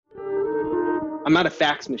I'm not a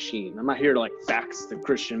fax machine. I'm not here to like fax the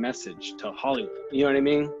Christian message to Hollywood. You know what I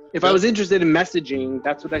mean? If I was interested in messaging,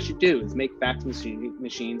 that's what I should do, is make fax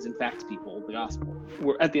machines and fax people the gospel.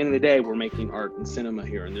 At the end of the day, we're making art and cinema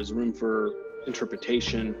here, and there's room for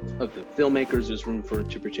interpretation of the filmmakers. There's room for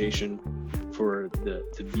interpretation for the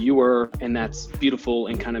viewer, and that's beautiful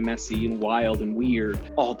and kind of messy and wild and weird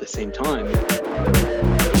all at the same time.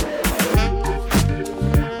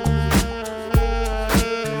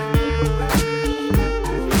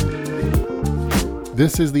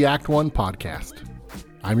 This is the Act One podcast.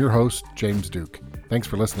 I'm your host, James Duke. Thanks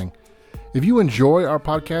for listening. If you enjoy our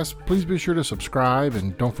podcast, please be sure to subscribe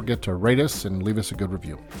and don't forget to rate us and leave us a good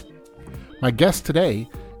review. My guest today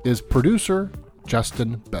is producer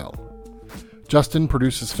Justin Bell. Justin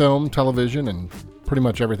produces film, television, and pretty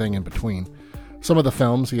much everything in between. Some of the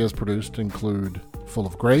films he has produced include Full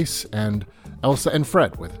of Grace and Elsa and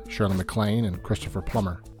Fred with Shirley MacLaine and Christopher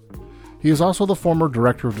Plummer. He is also the former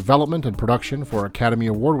Director of Development and Production for Academy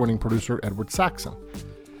Award-winning producer Edward Saxon.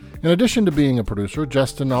 In addition to being a producer,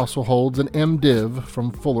 Justin also holds an MDiv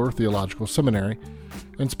from Fuller Theological Seminary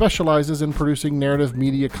and specializes in producing narrative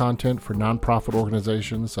media content for nonprofit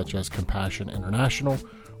organizations such as Compassion International,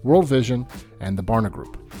 World Vision, and the Barna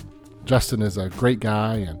Group. Justin is a great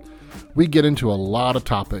guy, and we get into a lot of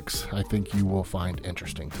topics I think you will find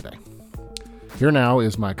interesting today. Here now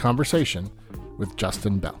is my conversation with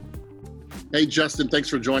Justin Bell. Hey, Justin, thanks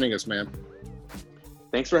for joining us, man.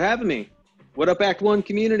 Thanks for having me. What up, Act One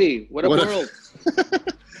community? What up, world?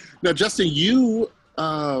 Now, Justin, you,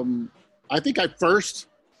 I think I first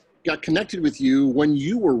got connected with you when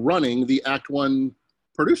you were running the Act One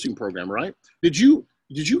producing program, right? Did you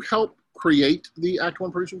help create the Act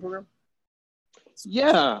One producing program?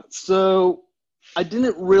 Yeah, so I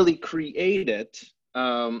didn't really create it.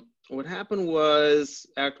 What happened was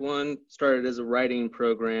Act One started as a writing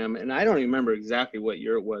program, and I don't even remember exactly what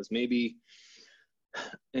year it was. Maybe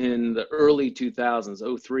in the early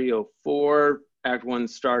 2000s, 03, 04, Act One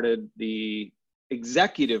started the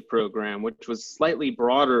executive program, which was slightly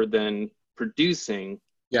broader than producing.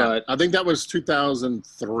 Yeah, but, I think that was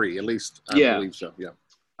 2003, at least I believe so, yeah.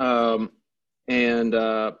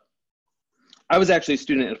 I was actually a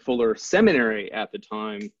student at Fuller Seminary at the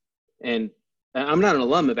time, and I'm not an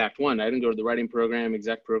alum of Act One. I didn't go to the writing program,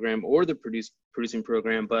 exec program, or the producing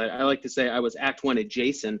program, but I like to say I was Act One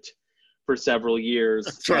adjacent for several years.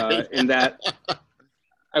 That's right. In that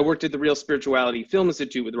I worked at the Real Spirituality Film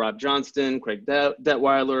Institute with Rob Johnston, Craig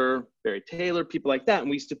Detweiler, Barry Taylor, people like that. And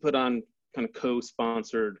we used to put on kind of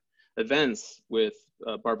co-sponsored events with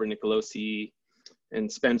Barbara Nicolosi and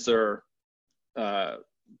Spencer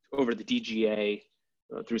over the DGA.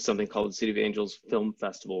 Through something called the City of Angels Film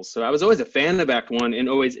Festival. So I was always a fan of Act One and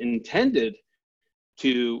always intended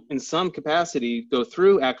to, in some capacity, go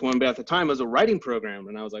through Act One. But at the time, it was a writing program,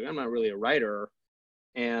 and I was like, I'm not really a writer.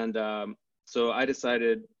 And so I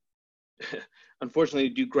decided, unfortunately,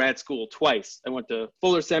 to do grad school twice. I went to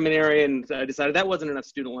Fuller Seminary, and I decided that wasn't enough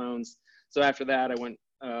student loans. So after that, I went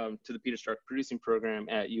to the Peter Stark producing program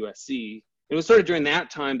at USC. It was sort of during that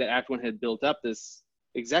time that Act One had built up this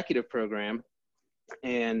executive program.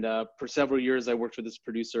 And for several years, I worked with this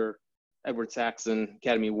producer, Edward Saxon,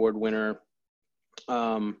 Academy Award winner,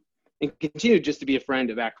 and continued just to be a friend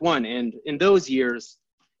of Act One. And in those years,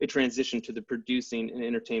 it transitioned to the producing and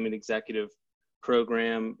entertainment executive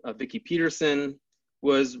program. Vicki Peterson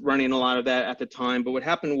was running a lot of that at the time. But what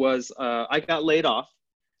happened was I got laid off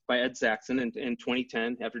by Ed Saxon in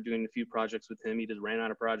 2010 after doing a few projects with him. He just ran out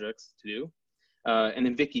of projects to do. And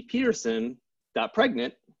then Vicki Peterson got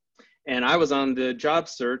pregnant. And I was on the job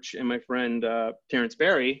search, and my friend Terrence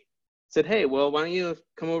Barry said, hey, well, why don't you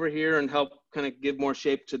come over here and help kind of give more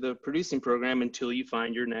shape to the producing program until you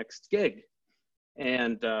find your next gig.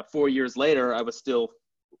 And 4 years later, I was still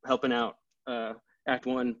helping out Act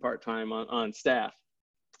One part-time on staff.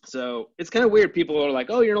 So it's kind of weird. People are like,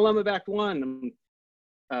 oh, you're an alum of Act One.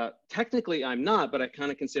 Technically, I'm not, but I kind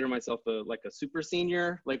of consider myself like a super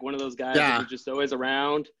senior, like one of those guys that was just always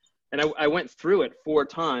around. And I went through it 4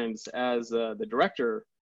 times as the director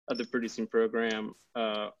of the producing program,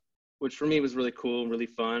 which for me was really cool and really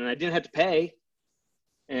fun. And I didn't have to pay.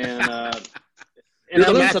 And I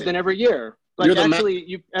learned something every year. Like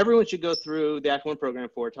actually, everyone should go through the Act One program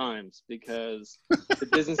 4 times because the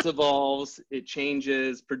business evolves, it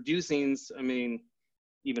changes. Producing's, I mean,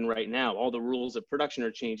 even right now, all the rules of production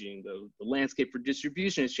are changing. The landscape for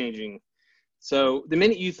distribution is changing. So the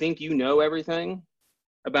minute you think you know everything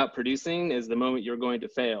about producing is the moment you're going to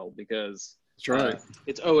fail because that's right.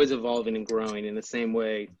 It's always evolving and growing in the same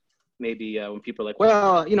way. Maybe when people are like,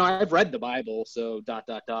 well, I've read the Bible, so ...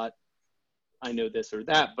 I know this or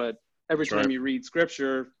that, but every That's time right. you read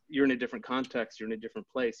scripture, you're in a different context, you're in a different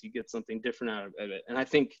place, you get something different out of it. And I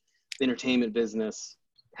think the entertainment business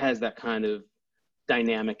has that kind of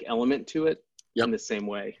dynamic element to it. Yep. In the same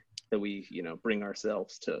way that we, bring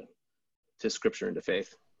ourselves to scripture and to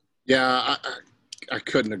faith. Yeah, I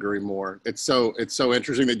couldn't agree more. It's so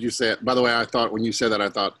interesting that you say it. By the way, I thought when you said that, I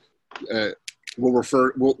thought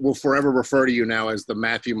we'll forever refer to you now as the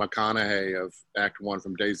Matthew McConaughey of Act One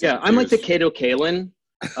from Days. Yeah, I'm like the Kato Kalin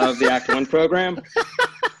of the Act One program.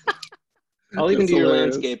 I'll even do your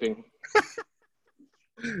landscaping.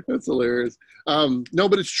 That's hilarious. No,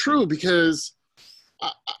 but it's true, because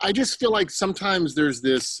I just feel like sometimes there's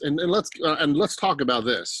this, and let's talk about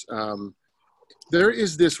this. There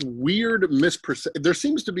is this weird there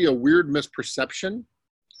seems to be a weird misperception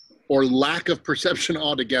or lack of perception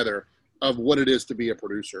altogether of what it is to be a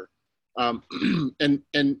producer. And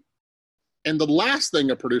the last thing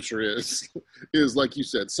a producer is like you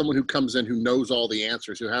said, someone who comes in, who knows all the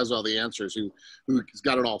answers, who has all the answers, who's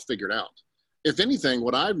got it all figured out. If anything,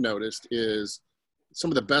 what I've noticed is some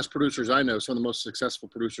of the best producers I know, some of the most successful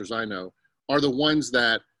producers I know, are the ones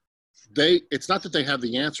that it's not that they have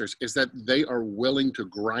the answers, it's that they are willing to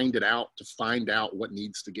grind it out to find out what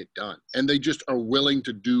needs to get done. And they just are willing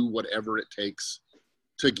to do whatever it takes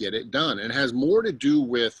to get it done. And it has more to do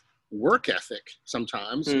with work ethic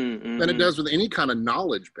sometimes than it does with any kind of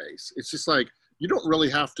knowledge base. It's just like, you don't really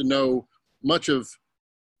have to know much of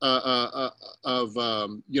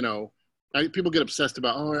people get obsessed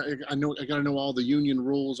about, I got to know all the union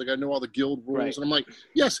rules, I got to know all the guild rules. Right. And I'm like,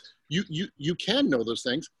 yes, you can know those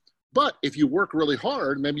things, but if you work really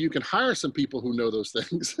hard, maybe you can hire some people who know those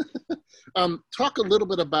things. Talk a little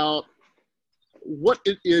bit about what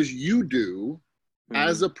it is you do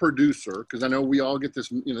as a producer, because I know we all get this,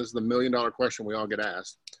 this is the $1 million question we all get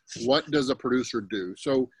asked. What does a producer do?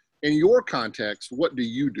 So in your context, what do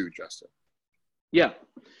you do, Justin? Yeah.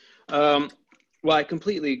 Well, I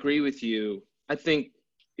completely agree with you. I think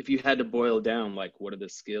if you had to boil down, like, what are the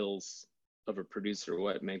skills of a producer,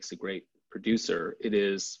 what makes a great producer, it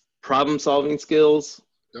is problem solving skills.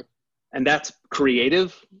 Yep. And that's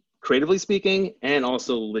creatively speaking, and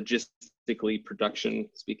also logistically production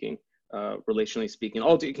speaking, relationally speaking.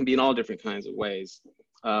 It can be in all different kinds of ways.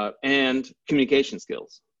 And communication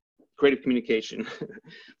skills, creative communication,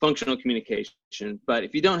 functional communication. But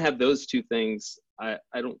if you don't have those two things, I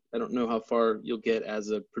don't know how far you'll get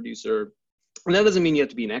as a producer. And that doesn't mean you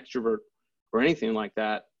have to be an extrovert or anything like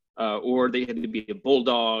that, or they have to be a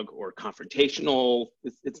bulldog or confrontational.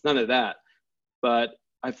 It's none of that. But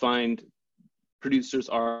I find producers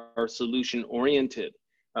are solution oriented.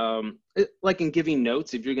 Like in giving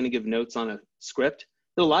notes, if you're going to give notes on a script,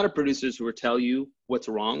 there are a lot of producers who will tell you what's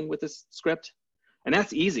wrong with this script. And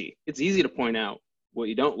that's easy. It's easy to point out what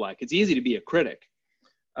you don't like. It's easy to be a critic.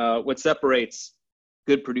 What separates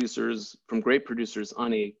good producers from great producers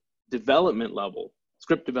on a development level,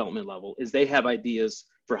 script development level, is they have ideas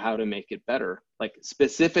for how to make it better, like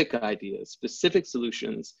specific ideas, specific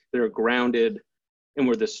solutions that are grounded in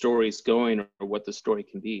where the story's going or what the story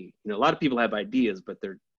can be. A lot of people have ideas, but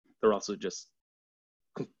they're also just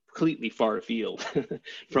completely far afield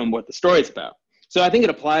from what the story's about. So I think it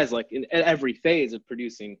applies like in every phase of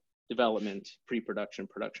producing, development, pre-production,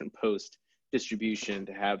 production, post, distribution,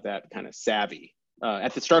 to have that kind of savvy.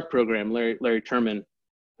 At the Stark program, Larry Terman,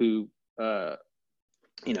 who,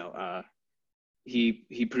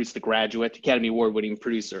 he produced The Graduate, Academy Award-winning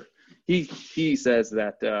producer. He says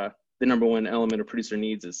that the number one element a producer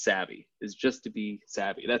needs is savvy, is just to be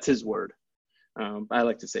savvy. That's his word. I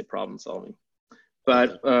like to say problem solving.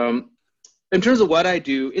 But in terms of what I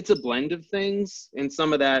do, it's a blend of things. And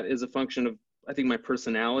some of that is a function of, I think, my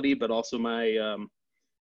personality, but also my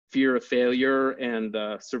fear of failure and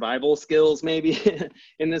survival skills maybe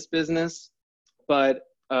in this business. But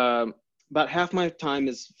about half my time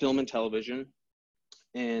is film and television,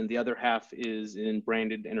 and the other half is in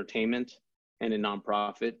branded entertainment and in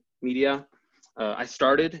nonprofit media. I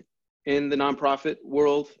started in the nonprofit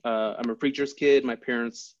world. I'm a preacher's kid. My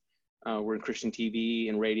parents were in Christian TV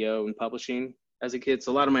and radio and publishing as a kid.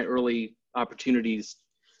 So a lot of my early opportunities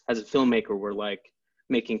as a filmmaker were like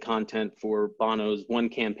making content for Bono's One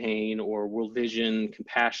Campaign or World Vision,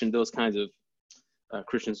 Compassion, those kinds of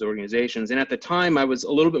Christian organizations. And at the time, I was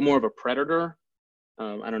a little bit more of a predator.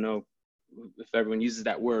 I don't know if everyone uses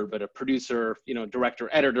that word, but a producer, director,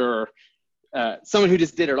 editor, someone who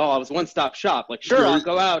just did it all. I was one-stop shop. Like, sure, I'll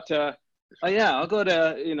go out. I'll go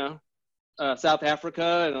to, South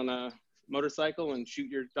Africa and on a motorcycle and shoot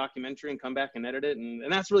your documentary and come back and edit it.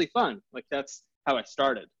 And that's really fun. Like, that's how I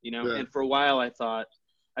started, Yeah. And for a while I thought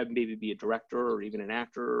I'd maybe be a director or even an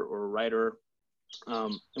actor or a writer.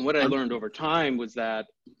 And what I learned over time was that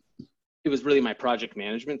it was really my project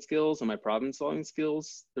management skills and my problem solving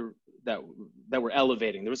skills that were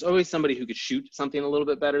elevating. There was always somebody who could shoot something a little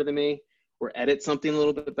bit better than me, or edit something a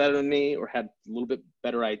little bit better than me, or had a little bit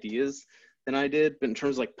better ideas than I did. But in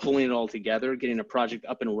terms of like pulling it all together, getting a project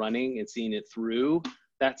up and running and seeing it through,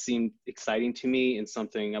 that seemed exciting to me and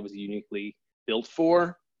something I was uniquely built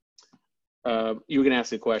for. You were going to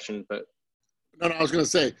ask a question, but. No, I was going to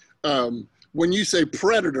say, when you say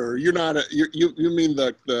predator, you're not you mean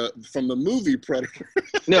the from the movie Predator?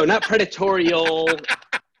 No, not predatorial.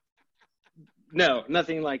 No,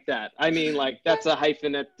 nothing like that. I mean, like that's a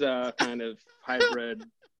hyphenate kind of hybrid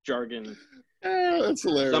jargon. That's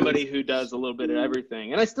hilarious. Somebody who does a little bit of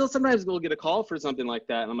everything. And I still sometimes will get a call for something like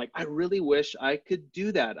that. And I'm like, I really wish I could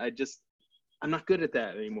do that. I'm not good at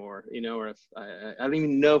that anymore, or if I don't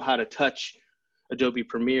even know how to touch Adobe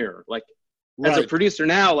Premiere. Like, as a producer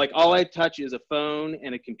now, like all I touch is a phone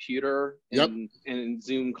and a computer and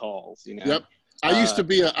Zoom calls, Yep. I used to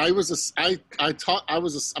be I'm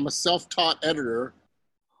a self-taught editor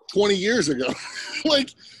 20 years ago.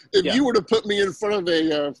 Like if you were to put me in front of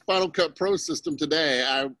a Final Cut Pro system today,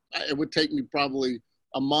 it would take me probably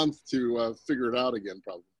a month to figure it out again,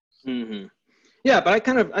 probably. Mm-hmm. Yeah, but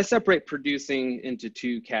I separate producing into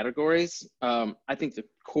two categories. I think the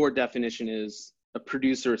core definition is a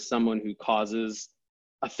producer is someone who causes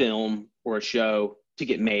a film or a show to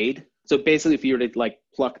get made. So basically, if you were to like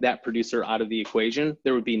pluck that producer out of the equation,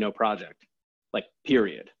 there would be no project, like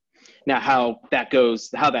period. Now, how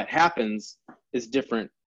that happens is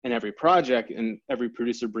different in every project, and every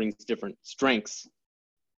producer brings different strengths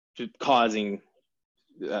to causing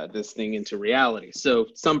this thing into reality. So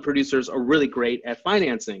some producers are really great at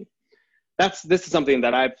financing. This is something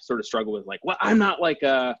that I've sort of struggled with. Like, well, I'm not like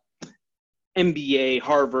a MBA,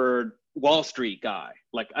 Harvard, Wall Street guy.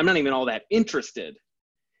 Like, I'm not even all that interested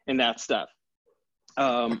in that stuff.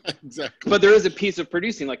 Exactly. But there is a piece of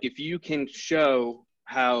producing. Like, if you can show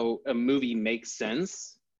how a movie makes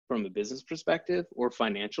sense from a business perspective or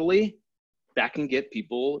financially, that can get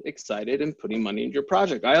people excited and putting money into your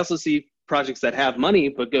project. I also see projects that have money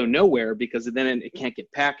but go nowhere because then it can't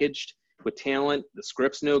get packaged with talent. The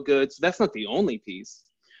script's no good. So that's not the only piece.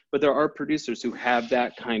 But there are producers who have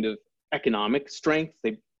that kind of economic strength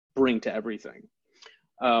they bring to everything.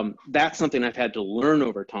 That's something I've had to learn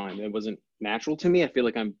over time. It wasn't natural to me. I feel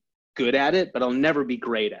like I'm good at it, but I'll never be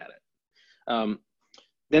great at it.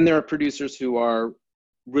 Then there are producers who are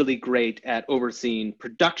really great at overseeing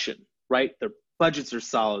production, right? Their budgets are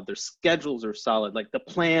solid, their schedules are solid, like the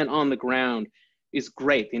plan on the ground is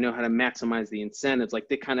great. They know how to maximize the incentives. Like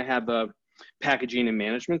they kind of have a packaging and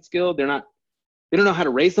management skill. They don't know how to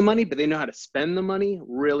raise the money, but they know how to spend the money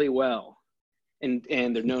really well. And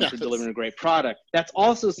they're known for delivering a great product. That's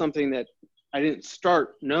also something that I didn't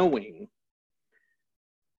start knowing,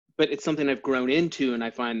 but it's something I've grown into, and I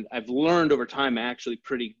find I've learned over time I'm actually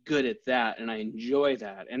pretty good at that, and I enjoy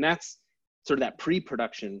that. And that's sort of that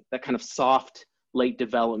pre-production, that kind of soft late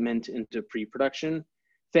development into pre-production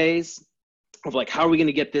phase of like, how are we going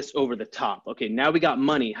to get this over the top? Okay, now we got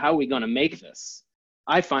money. How are we going to make this?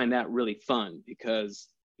 I find that really fun because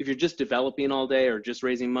if you're just developing all day or just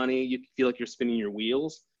raising money, you feel like you're spinning your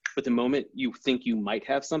wheels. But the moment you think you might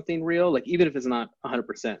have something real, like even if it's not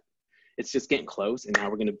 100%, it's just getting close. And now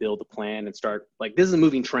we're going to build a plan and start like, this is a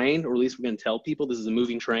moving train, or at least we're going to tell people this is a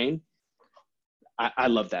moving train. I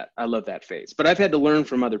love that. I love that phase. But I've had to learn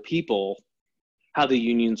from other people how the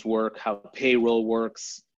unions work, how payroll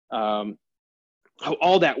works, how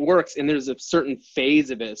all that works. And there's a certain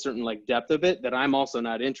phase of it, a certain like depth of it that I'm also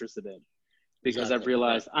not interested in, because I've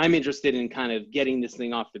realized I'm interested in kind of getting this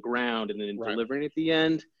thing off the ground and then delivering at the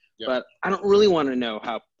end. Yep. But I don't really want to know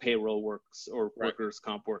how payroll works or workers'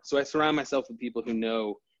 comp works. So I surround myself with people who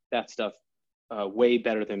know that stuff way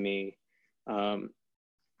better than me.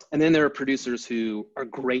 And then there are producers who are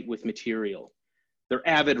great with material. They're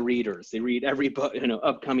avid readers. They read every book,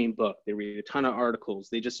 upcoming book. They read a ton of articles.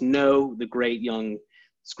 They just know the great young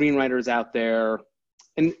screenwriters out there.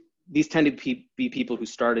 And these tend to be people who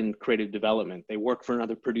start in creative development. They work for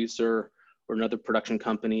another producer or another production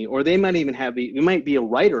company, or they might even they might be a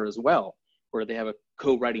writer as well, where they have a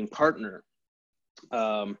co-writing partner.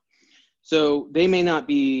 So they may not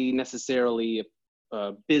be necessarily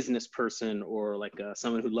a business person or like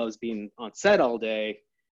someone who loves being on set all day,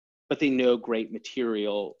 but they know great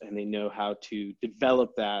material and they know how to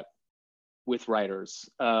develop that with writers.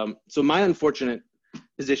 So my unfortunate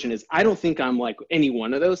position is I don't think I'm like any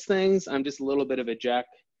one of those things. I'm just a little bit of a jack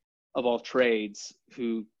of all trades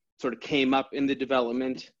who sort of came up in the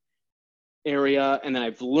development area, and then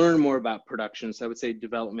I've learned more about production. So I would say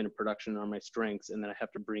development and production are my strengths, and then I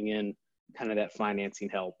have to bring in kind of that financing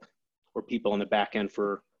help or people on the back end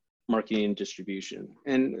for marketing and distribution.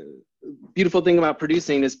 And beautiful thing about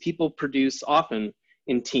producing is people produce often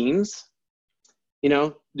in teams. You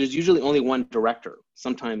know, there's usually only one director,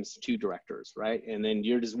 sometimes two directors, right? And then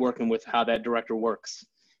you're just working with how that director works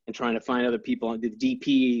and trying to find other people, the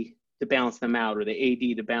DP to balance them out, or the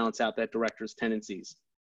AD to balance out that director's tendencies.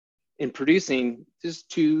 In producing, just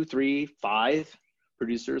 2, 3, 5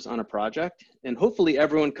 producers on a project, and hopefully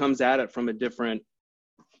everyone comes at it from a different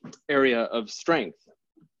area of strength.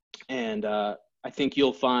 And I think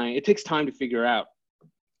you'll find it takes time to figure out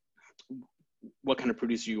what kind of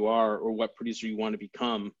producer you are or what producer you want to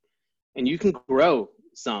become. And you can grow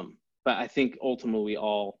some, but I think ultimately we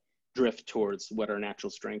all drift towards what our natural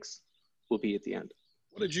strengths will be at the end.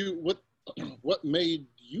 What made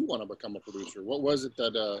you want to become a producer? What was it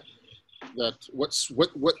that what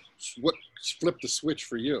flipped the switch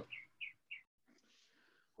for you?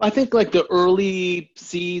 I think like the early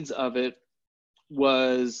seeds of it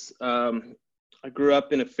was, I grew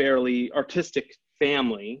up in a fairly artistic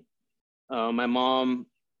family. My mom,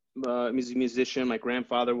 was a musician. My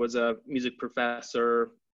grandfather was a music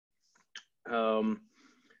professor.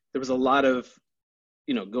 There was a lot of,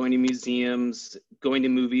 you know, going to museums, going to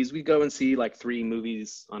movies. We go and see like 3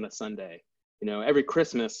 movies on a Sunday. You know, every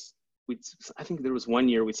Christmas, I think there was one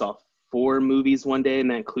year we saw 4 movies one day,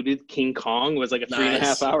 and that included King Kong. It was like a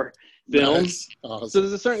 3.5 hour film. Nice. Awesome. So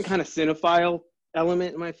there's a certain kind of cinephile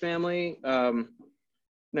element in my family. And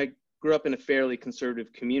I grew up in a fairly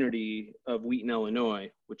conservative community of Wheaton,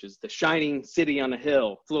 Illinois, which is the shining city on a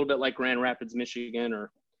hill. It's a little bit like Grand Rapids, Michigan,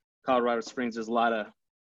 or Colorado Springs. There's a lot of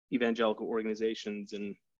evangelical organizations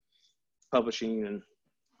and publishing, and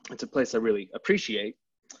it's a place I really appreciate.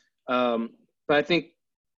 But I think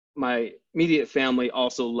my immediate family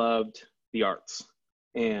also loved the arts.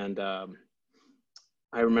 And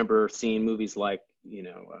I remember seeing movies like, you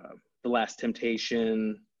know, The Last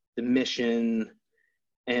Temptation, The Mission,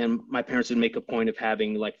 and my parents would make a point of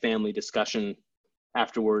having like family discussion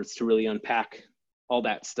afterwards to really unpack all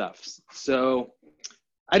that stuff. So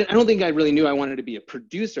I don't think I really knew I wanted to be a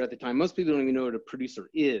producer at the time. Most people don't even know what a producer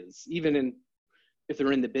is. Even if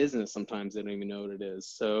they're in the business, sometimes they don't even know what it is.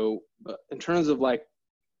 So in terms of like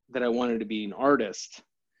that I wanted to be an artist,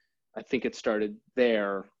 I think it started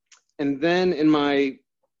there. And then in my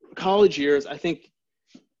college years, I think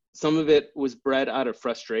some of it was bred out of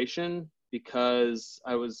frustration because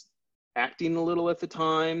I was acting a little at the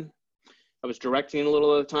time. I was directing a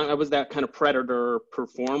little at the time. I was that kind of predator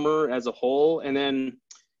performer as a whole. And then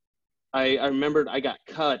I remembered I got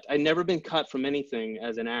cut. I'd never been cut from anything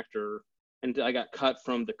as an actor. And I got cut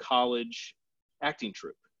from the college acting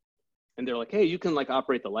troupe. And they're like, hey, you can like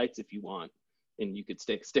operate the lights if you want. And you could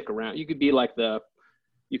stick around. You could be like the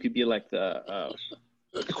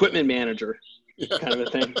equipment manager kind of a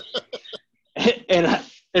thing.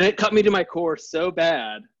 And it cut me to my core so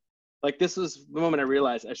bad. Like this was the moment I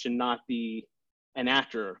realized I should not be an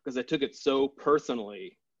actor, because I took it so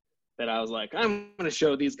personally that I was like, I'm going to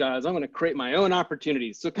show these guys, I'm going to create my own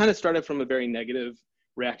opportunities. So it kind of started from a very negative,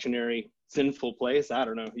 reactionary, sinful place. I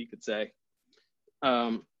don't know, you could say.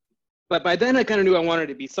 But by then I kind of knew I wanted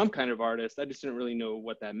to be some kind of artist. I just didn't really know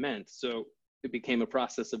what that meant. So it became a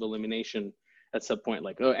process of elimination at some point,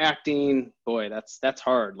 like, oh, acting, boy, that's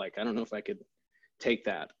hard. Like, I don't know if I could take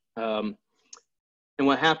that. And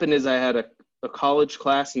what happened is I had a college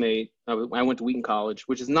classmate. I went to Wheaton College,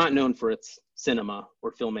 which is not known for its cinema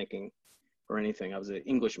or filmmaking or anything. I was an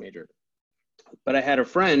English major. But I had a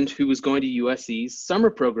friend who was going to USC's summer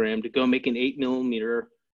program to go make an 8mm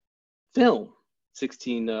film,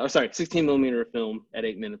 16 millimeter film at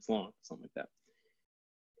 8 minutes long, something like that.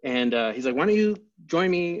 And he's like, why don't you join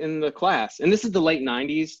me in the class? And this is the late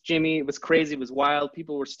 90s, Jimmy. It was crazy. It was wild.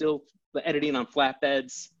 People were still editing on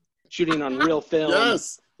flatbeds, shooting on real film.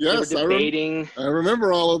 Yes. They were debating. I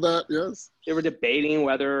remember all of that, yes. They were debating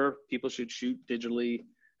whether people should shoot digitally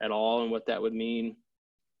at all and what that would mean.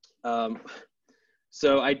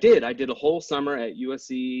 So I did a whole summer at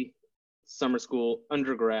USC summer school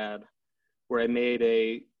undergrad, where I made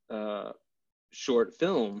a short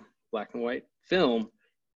film, black and white film,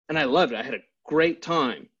 and I loved it. I had a great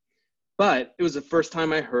time. But it was the first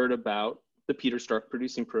time I heard about the Peter Stark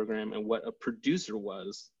producing program and what a producer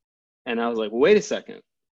was. And I was like, wait a second.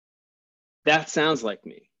 That sounds like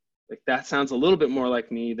me. Like, that sounds a little bit more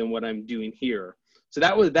like me than what I'm doing here. So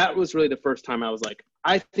that was really the first time I was like,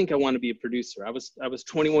 I think I want to be a producer. I was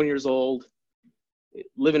 21 years old,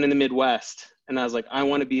 living in the Midwest, and I was like, I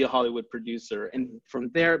want to be a Hollywood producer. And from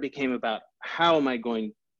there, it became about how am I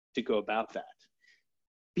going to go about that.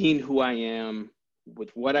 Being who I am,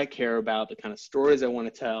 with what I care about, the kind of stories I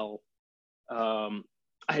want to tell. I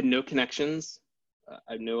had no connections.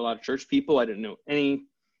 I know a lot of church people. I didn't know any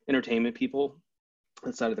entertainment people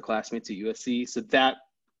outside of the classmates at USC. So that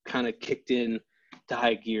kind of kicked in to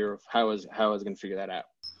high gear of how I was going to figure that out.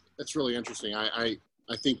 That's really interesting. I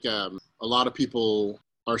think a lot of people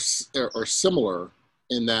are similar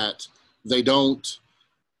in that they don't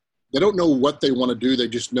know what they want to do. They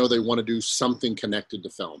just know they want to do something connected to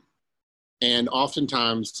film. And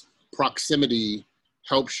oftentimes proximity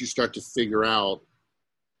helps you start to figure out,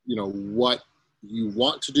 what you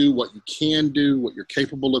want to do, what you can do, what you're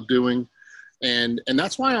capable of doing. And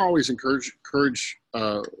that's why I always encourage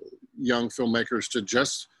young filmmakers to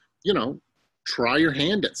just, try your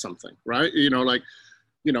hand at something, right?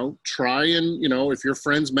 Try and, if your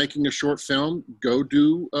friend's making a short film, go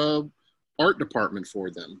do art department for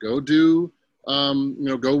them. Go do,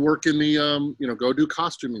 go work in the, go do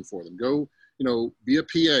costuming for them. Go, be a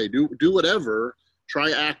PA, do whatever,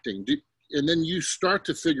 try acting. And then you start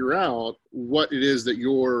to figure out what it is that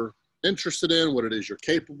you're interested in, what it is you're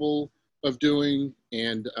capable of doing,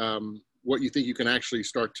 and what you think you can actually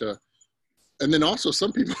start to. And then also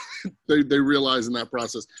some people, they realize in that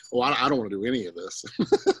process, I don't want to do any of this.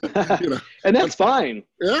 And that's fine.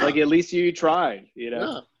 Yeah. Like, at least you tried,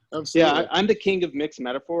 Yeah, absolutely. Yeah, I'm the king of mixed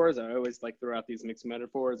metaphors. I always throw out these mixed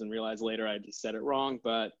metaphors and realize later I just said it wrong.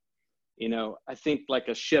 But, I think like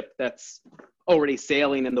a ship that's already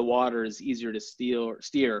sailing in the water is easier to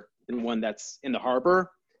steer than one that's in the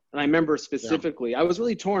harbor. And I remember specifically, I was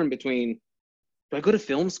really torn between, do I go to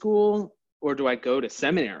film school or do I go to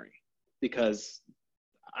seminary? Because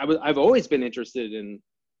I've always been interested in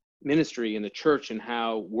ministry in the church and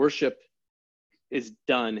how worship is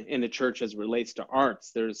done in the church as it relates to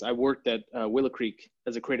arts. I worked at Willow Creek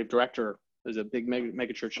as a creative director. There's a big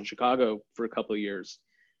mega church in Chicago for a couple of years.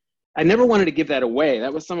 I never wanted to give that away.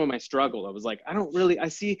 That was some of my struggle. I was like, I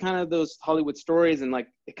see kind of those Hollywood stories and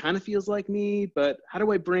it kind of feels like me, but how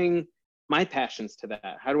do I bring my passions to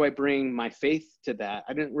that? How do I bring my faith to that?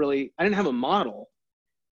 I didn't have a model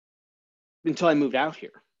until I moved out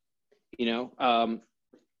here,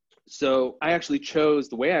 so I actually chose,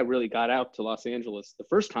 the way I really got out to Los Angeles the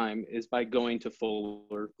first time is by going to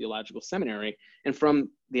Fuller Theological Seminary. And from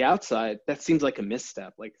the outside, that seems like a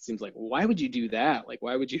misstep. It seems like, why would you do that?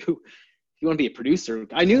 Why would you, if you want to be a producer?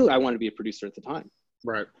 I knew I wanted to be a producer at the time.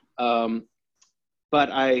 Right. But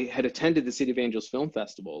I had attended the City of Angels Film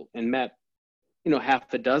Festival and met,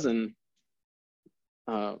 half a dozen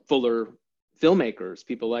Fuller filmmakers,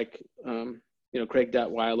 people like, Craig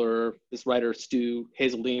Detweiler, this writer, Stu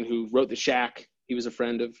Hazeldine, who wrote The Shack. He was a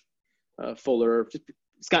friend of Fuller.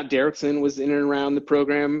 Scott Derrickson was in and around the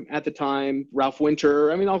program at the time. Ralph Winter.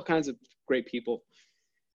 All kinds of great people.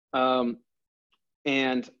 And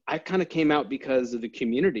I kind of came out because of the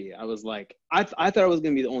community. I was like, I thought I was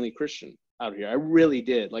going to be the only Christian out here. I really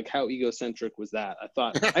did. How egocentric was that? I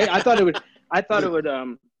thought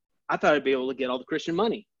I'd be able to get all the Christian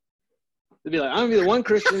money. They'd be like, I'm gonna be the one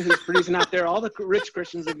Christian who's producing out there. All the rich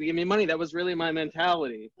Christians would give me money. That was really my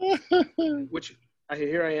mentality, which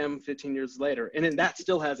here I am 15 years later, and then that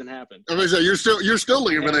still hasn't happened. I was like, you're still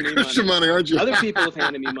leaving that Christian money, aren't you? Other people have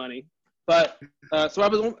handed me money, but so I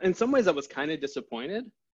was, in some ways, I was kind of disappointed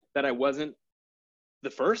that I wasn't the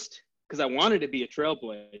first, because I wanted to be a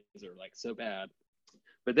trailblazer so bad.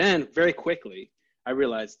 But then very quickly, I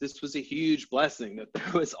realized this was a huge blessing, that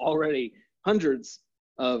there was already hundreds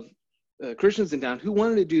of Christians in town who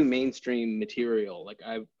wanted to do mainstream material.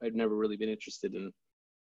 I've never really been interested in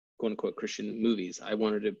quote unquote Christian movies. I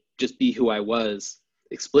wanted to just be who I was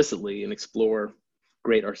explicitly and explore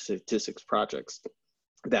great artistics projects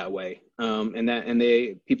that way.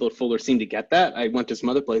 People at Fuller seemed to get that. I went to some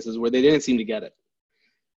other places where they didn't seem to get it,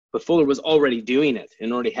 but Fuller was already doing it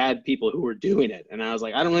and already had people who were doing it. And I was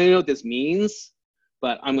like, I don't really know what this means,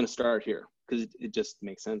 but I'm going to start here because it just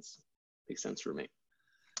makes sense for me.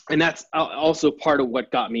 And that's also part of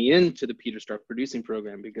what got me into the Peter Stark producing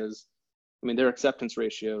program, because their acceptance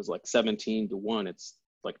ratio is 17-1. It's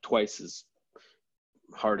twice as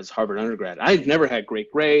hard as Harvard undergrad. I've never had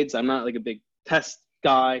great grades. I'm not a big test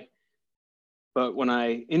guy. But when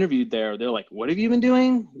I interviewed there, they're like, what have you been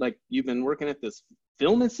doing? You've been working at this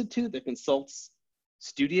film institute that consults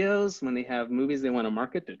studios when they have movies they want to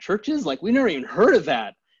market to churches? We never even heard of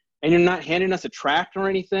that. And you're not handing us a tract or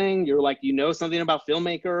anything. You're something about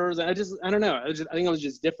filmmakers. I don't know. I think I was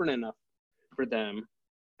just different enough for them.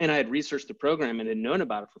 And I had researched the program and had known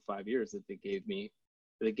about it for 5 years that they gave me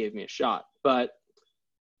a shot. But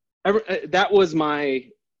that was my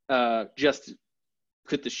just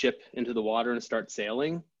put the ship into the water and start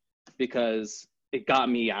sailing. because it got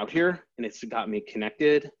me out here and it's got me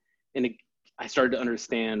connected, and I started to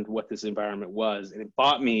understand what this environment was, and it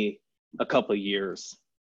bought me a couple of years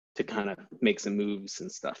to kind of make some moves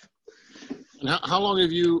and stuff. And how long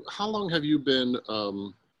have you been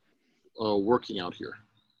working out here?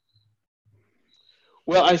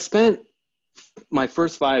 Well, I spent my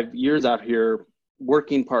first 5 years out here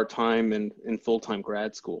working part-time and in full-time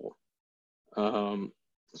grad school. So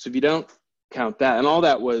if you don't count that, and all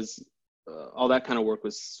that kind of work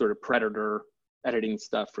was sort of Predator editing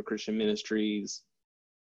stuff for Christian Ministries,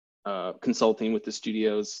 consulting with the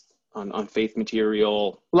studios on faith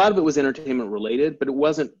material. A lot of it was entertainment related, but it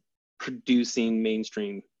wasn't producing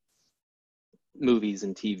mainstream movies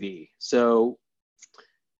and TV. So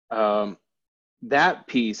that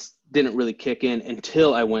piece didn't really kick in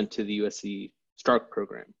until I went to the USC Stark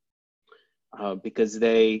program, because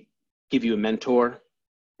they give you a mentor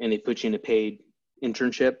and they put you in a paid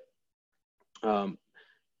internship.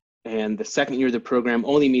 And the second year of the program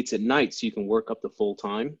only meets at night, so you can work up to full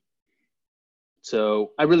time.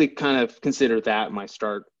 So I really kind of consider that my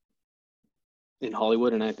start in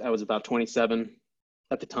Hollywood. And I was about 27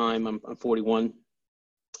 at the time. I'm 41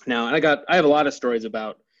 now. And I have a lot of stories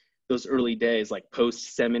about those early days, like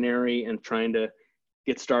post seminary and trying to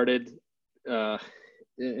get started in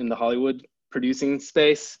the Hollywood producing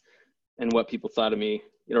space, and what people thought of me,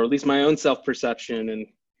 or at least my own self-perception and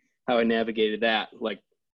how I navigated that. Like,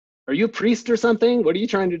 are you a priest or something? What are you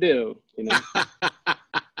trying to do?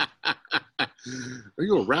 Are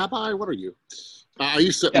you a rabbi? What are you? I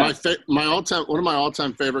used to, one of my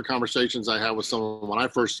all-time favorite conversations I had with someone when I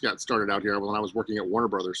first got started out here, when I was working at Warner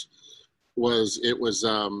Brothers,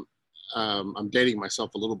 I'm dating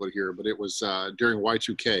myself a little bit here, but it was during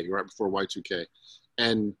Y2K, right before Y2K.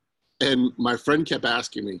 And my friend kept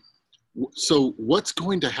asking me, so what's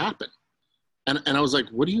going to happen? And I was like,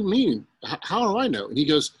 what do you mean? How do I know? And he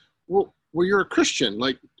goes, well, you're a Christian.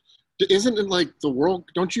 Like, isn't it like the world?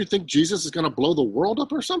 Don't you think Jesus is going to blow the world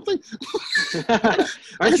up or something?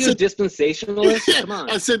 Aren't you a dispensationalist? Yeah, Come on.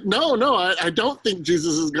 I said, no, I don't think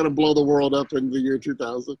Jesus is going to blow the world up in the year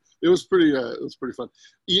 2000. It was pretty fun.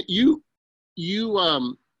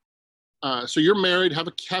 So you're married, have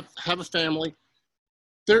a family.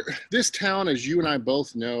 This town, as you and I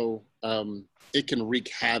both know, it can wreak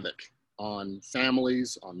havoc on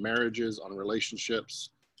families, on marriages, on relationships.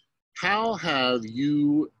 How have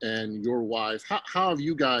you and your wife, how have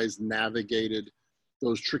you guys navigated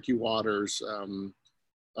those tricky waters?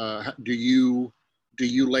 Do you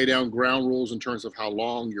lay down ground rules in terms of how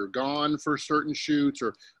long you're gone for certain shoots?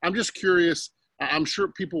 Or I'm just curious, I'm sure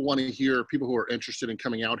people want to hear, people who are interested in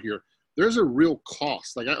coming out here, there's a real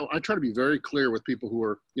cost. Like I try to be very clear with people who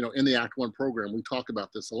are, in the Act One program, we talk about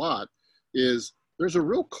this a lot, is there's a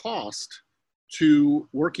real cost to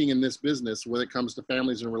working in this business when it comes to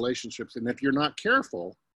families and relationships. And if you're not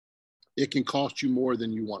careful, it can cost you more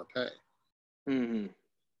than you want to pay. Mm-hmm.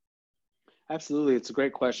 Absolutely. It's a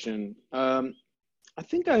great question. I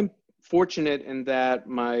think I'm fortunate in that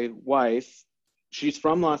my wife, she's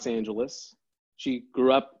from Los Angeles. She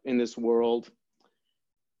grew up in this world,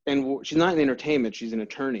 and she's not in entertainment. She's an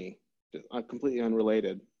attorney, completely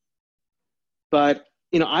unrelated. But,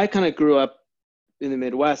 I kind of grew up in the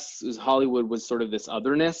Midwest. Hollywood was sort of this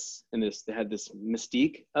otherness, and they had this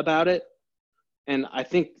mystique about it. And I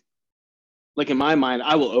think, like in my mind,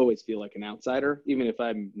 I will always feel like an outsider, even if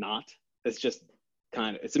I'm not. It's just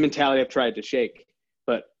it's a mentality I've tried to shake.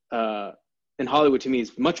 But in Hollywood, to me,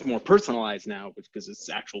 is much more personalized now because it's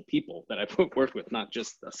actual people that I've worked with, not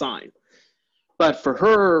just a sign. But for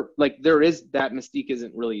her, like that mystique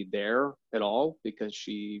isn't really there at all, because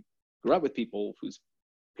she grew up with people whose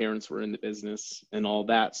parents were in the business and all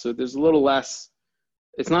that. So there's a little less,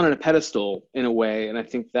 it's not on a pedestal in a way. And I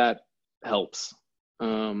think that helps.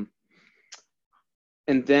 And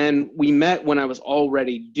then we met when I was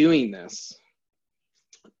already doing this.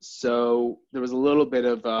 So there was a little bit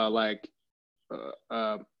of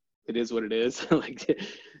it is what it is, like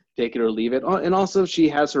take it or leave it. And also she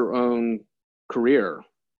has her own career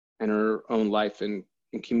and her own life and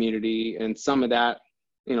community. And some of that,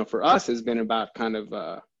 for us has been about kind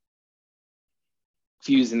of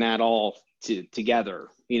fusing that all together,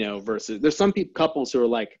 versus there's some couples who are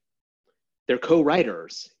like, they're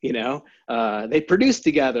co-writers, they produce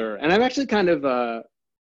together. And I've actually kind of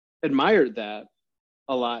admired that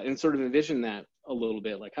a lot and sort of envisioned that a little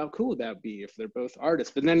bit, like how cool would that be if they're both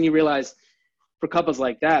artists? But then you realize for couples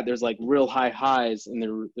like that, there's like real high highs and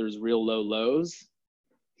there's real low lows,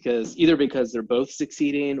 because they're both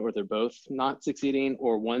succeeding or they're both not succeeding,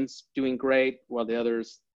 or one's doing great while the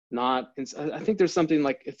other's not. And so I think there's something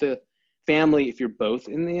like if the family, if you're both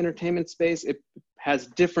in the entertainment space, it has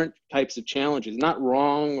different types of challenges, not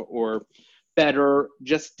wrong or better,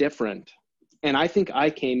 just different. And I think I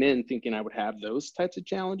came in thinking I would have those types of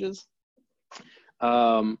challenges.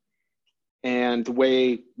 And the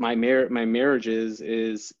way my marriage is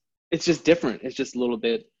it's just different. It's just a little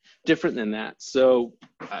bit different than that. So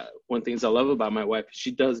one thing I love about my wife,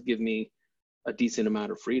 she does give me a decent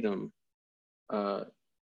amount of freedom. I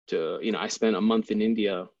spent a month in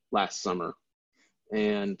India last summer,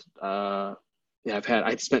 and I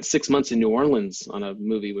spent 6 months in New Orleans on a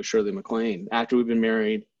movie with Shirley MacLaine after we've been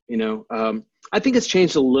married. I think it's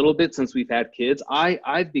changed a little bit since we've had kids.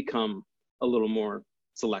 I've become a little more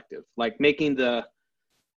selective, like making the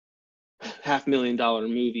 $500,000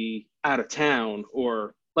 movie out of town,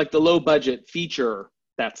 or like the low budget feature.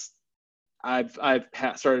 I've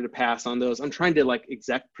started to pass on those. I'm trying to like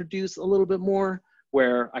exec produce a little bit more,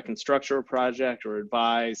 where I can structure a project or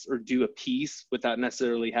advise or do a piece without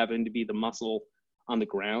necessarily having to be the muscle on the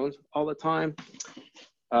ground all the time.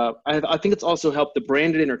 I think it's also helped. The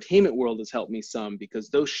branded entertainment world has helped me some, because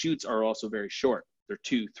those shoots are also very short. They're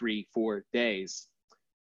 2, 3, 4 days.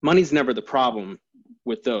 Money's never the problem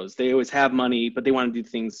with those. They always have money, but they want to do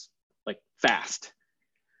things like fast.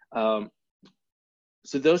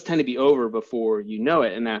 So those tend to be over before you know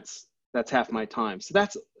it, and that's half my time. So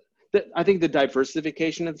I think the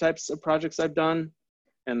diversification of the types of projects I've done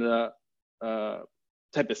and the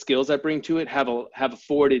type of skills I bring to it have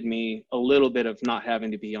afforded me a little bit of not having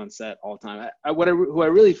to be on set all the time. Who I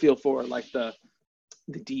really feel for, like the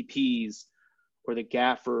DPs or the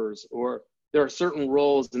gaffers, or there are certain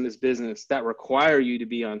roles in this business that require you to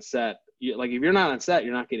be on set. Like if you're not on set,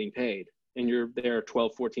 you're not getting paid, and you're there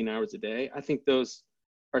 12, 14 hours a day. I think those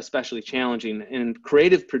are especially challenging. And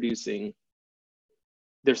creative producing,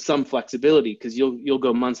 there's some flexibility, because you'll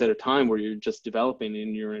go months at a time where you're just developing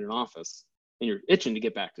and you're in an office and you're itching to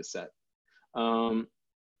get back to set.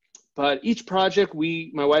 But each project,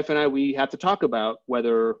 my wife and I, we have to talk about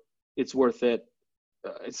whether it's worth it.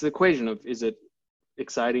 It's the equation of, is it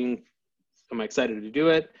exciting? Am I excited to do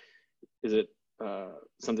it? Is it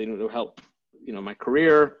something that will help, my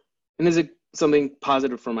career? And is it something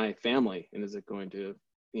positive for my family? And is it going to,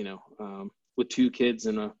 with 2 kids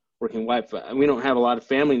and a working wife, we don't have a lot of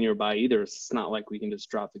family nearby either. It's not like we can just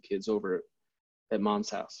drop the kids over at mom's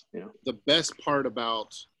house. The best part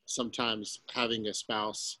about sometimes having a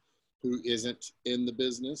spouse who isn't in the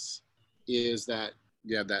business is that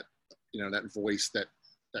you have that, that voice, that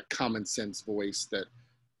common sense voice that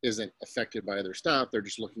isn't affected by other stuff. They're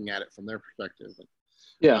just looking at it from their perspective.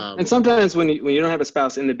 Yeah. And sometimes when you don't have a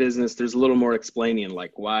spouse in the business, there's a little more explaining,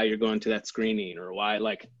 like why you're going to that screening, or why,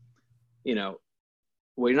 like,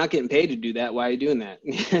 well, you're not getting paid to do that. Why are you doing that?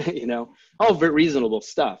 All very reasonable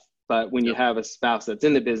stuff. But when you have a spouse that's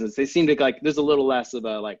in the business, they seem to, like, there's a little less of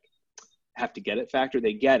a, like, have to get it factor.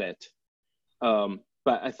 They get it.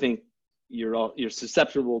 But I think you're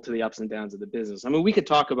susceptible to the ups and downs of the business. I mean, we could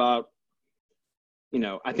talk about,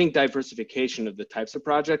 I think diversification of the types of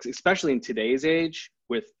projects, especially in today's age,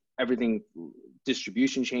 with everything,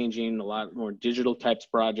 distribution changing, a lot more digital types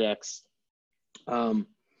projects.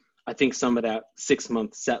 I think some of that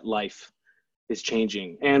 6-month set life is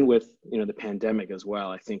changing. And with, the pandemic as well,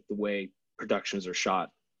 I think the way productions are shot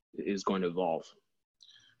is going to evolve.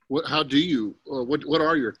 What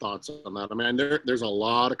are your thoughts on that? I mean, there's a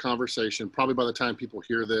lot of conversation. Probably by the time people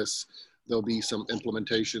hear this, there'll be some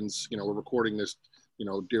implementations. We're recording this,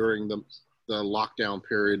 during the lockdown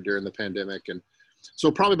period during the pandemic. And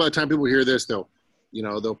so probably by the time people hear this, there'll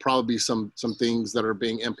probably be some things that are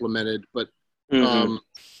being implemented. But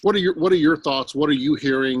what are your thoughts? What are you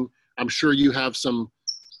hearing? I'm sure you have some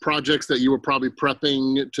projects that you were probably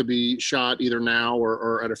prepping to be shot either now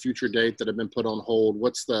or at a future date that have been put on hold.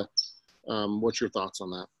 What's your thoughts on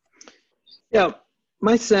that? Yeah,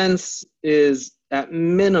 my sense is at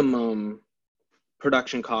minimum,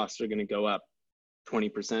 production costs are going to go up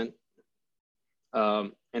 20%.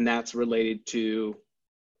 And that's related to,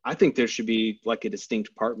 I think there should be like a distinct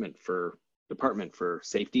department for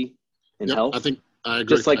safety and health. I think I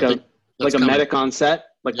agree. Just like a medic on set.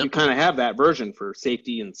 Like Yep. you kind of have that version for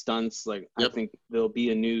safety and stunts. Like Yep. I think there'll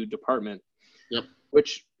be a new department, Yep.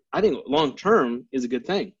 which I think long-term is a good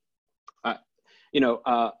thing. I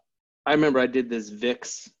remember I did this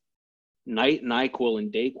Vicks NyQuil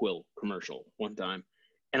and DayQuil commercial one time,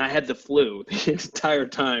 and I had the flu the entire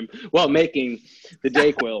time while making the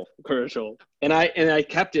DayQuil commercial. And I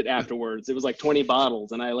kept it afterwards. It was like 20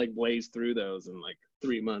 bottles, and I like blazed through those in like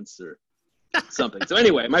 3 months or something. So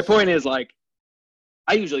anyway, my point is, like,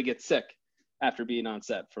 I usually get sick after being on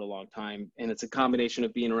set for a long time, and it's a combination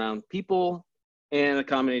of being around people and a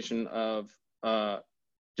combination of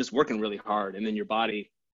just working really hard, and then your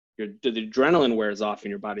body, the adrenaline wears off, and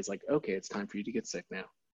your body's like, okay, it's time for you to get sick now.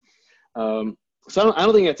 So I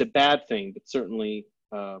don't think that's a bad thing, but certainly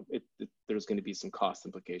there's going to be some cost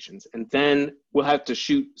implications. And then we'll have to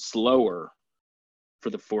shoot slower for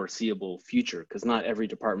the foreseeable future, because not every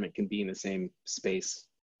department can be in the same space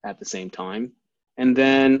at the same time. And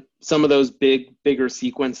then some of those bigger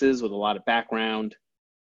sequences with a lot of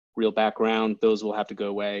real background, those will have to go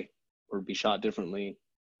away or be shot differently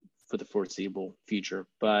for the foreseeable future.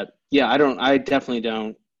 But yeah, I definitely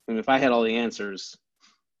don't. I mean, if I had all the answers,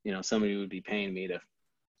 somebody would be paying me to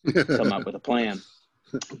come up with a plan.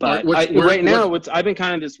 But right now, I've been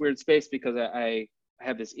kind of this weird space because I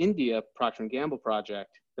have this India Procter & Gamble project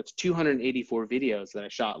that's 284 videos that I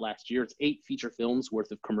shot last year. It's 8 feature films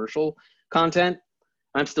worth of commercial content.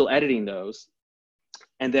 I'm still editing those.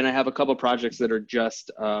 And then I have a couple projects that are just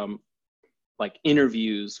like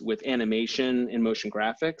interviews with animation and motion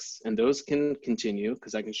graphics, and those can continue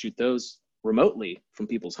because I can shoot those remotely from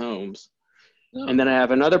people's homes. Oh. And then I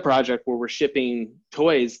have another project where we're shipping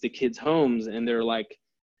toys to kids' homes, and they're like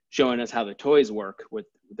showing us how the toys work with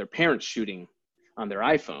their parents shooting on their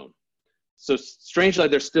iPhone. So strangely,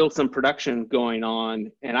 there's still some production going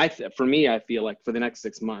on. And for me, I feel like for the next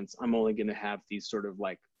 6 months, I'm only going to have these sort of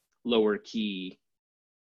like lower key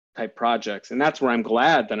type projects. And that's where I'm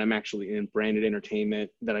glad that I'm actually in branded entertainment,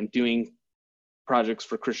 that I'm doing projects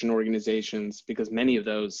for Christian organizations, because many of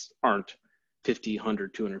those aren't 50,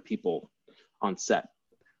 100, 200 people on set.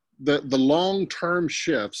 The long-term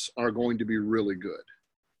shifts are going to be really good.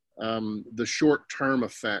 The short-term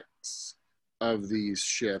effects of these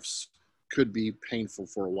shifts could be painful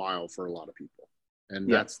for a while for a lot of people.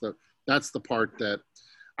 And that's the part that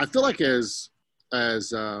I feel like as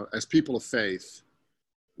people of faith,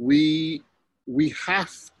 we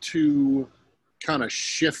have to kind of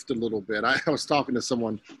shift a little bit. I was talking to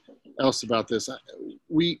someone else about this.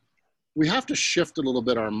 We have to shift a little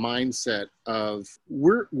bit our mindset of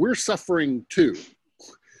we're suffering too.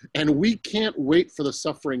 And we can't wait for the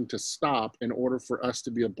suffering to stop in order for us to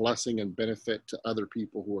be a blessing and benefit to other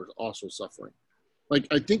people who are also suffering. Like,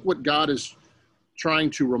 I think what God is trying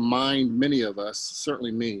to remind many of us,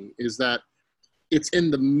 certainly me, is that it's in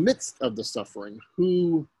the midst of the suffering.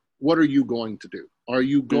 What are you going to do? Are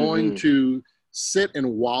you going to sit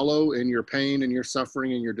and wallow in your pain and your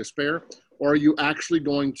suffering and your despair? Or are you actually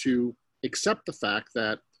going to accept the fact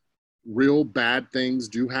that real bad things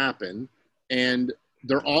do happen, and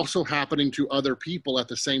they're also happening to other people at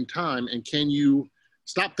the same time? And can you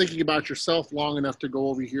stop thinking about yourself long enough to go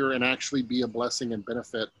over here and actually be a blessing and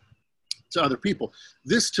benefit to other people?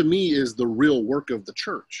 This, to me, is the real work of the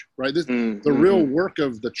church, right? The real work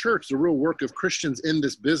of the church, the real work of Christians in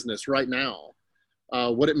this business right now.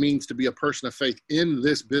 What it means to be a person of faith in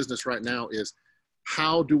this business right now is,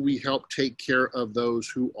 how do we help take care of those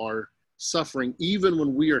who are suffering, even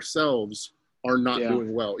when we ourselves are not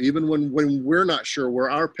doing well, even when we're not sure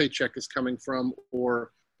where our paycheck is coming from,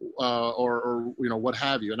 or what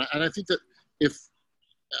have you. And I think that if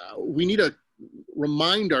we need to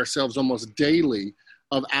remind ourselves almost daily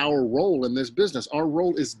of our role in this business. Our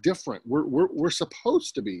role is different. We're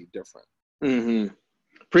supposed to be different. Mm-hmm.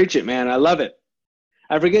 Preach it, man. I love it.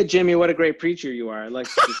 I forget, Jimmy, what a great preacher you are. I like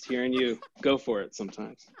just hearing you go for it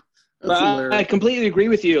sometimes. But I completely agree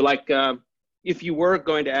with you. Like, if you were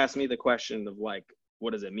going to ask me the question of like,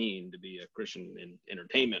 what does it mean to be a Christian in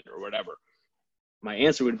entertainment or whatever, my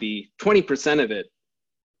answer would be 20% of it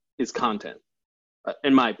is content,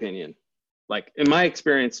 in my opinion. Like, in my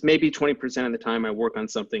experience, maybe 20% of the time I work on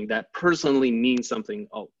something that personally means something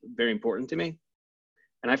very important to me.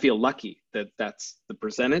 And I feel lucky that that's the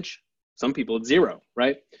percentage. Some people it's 0,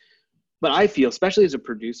 right? But I feel, especially as a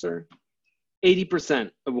producer,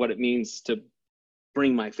 80% of what it means to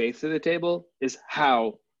bring my faith to the table is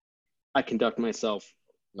how I conduct myself.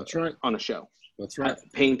 That's right. On a show. That's right.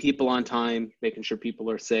 Paying people on time, making sure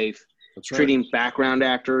people are safe. That's right. Treating background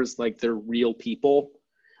actors like they're real people.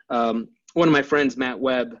 One of my friends, Matt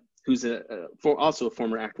Webb, who's also a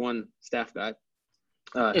former Act One staff guy,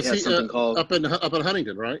 has something called up in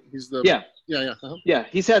Huntington, right? He's the yeah. Uh-huh. Yeah.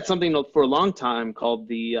 He's had something for a long time called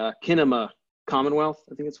the Kinema Commonwealth.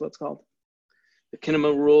 I think it's what it's called, the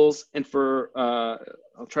Kinema rules. And for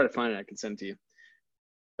I'll try to find it. I can send it to you.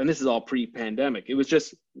 And this is all pre-pandemic. It was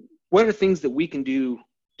just, what are things that we can do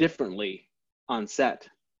differently on set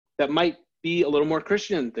that might be a little more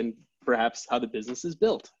Christian than perhaps how the business is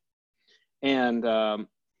built? And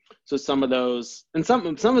so some of those, and some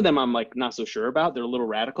of them I'm like not so sure about. They're a little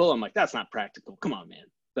radical. I'm like, that's not practical. Come on, man.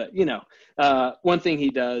 But one thing he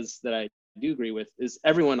does that I do agree with is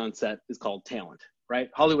everyone on set is called talent, right?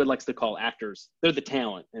 Hollywood likes to call actors, they're the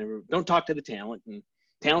talent, and don't talk to the talent, and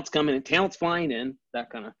talent's coming and talent's flying in, that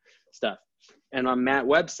kind of stuff. And on Matt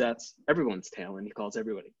Webb sets, everyone's talent. He calls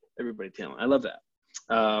everybody talent. I love that.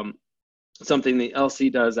 Something that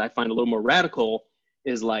LC does I find a little more radical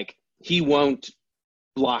is like, he won't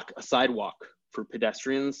block a sidewalk for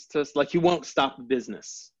pedestrians to, like, he won't stop a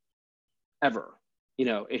business ever. You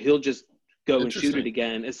know, he'll just go and shoot it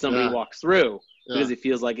again as somebody walks through, because he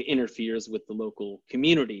feels like it interferes with the local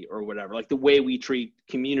community or whatever, like the way we treat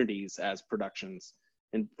communities as productions,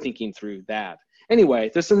 and thinking through that. Anyway,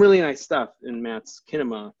 there's some really nice stuff in Matt's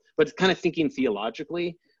Kinema, but it's kind of thinking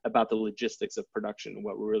theologically about the logistics of production and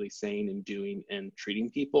what we're really saying and doing and treating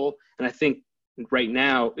people. And I think right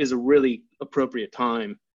now is a really appropriate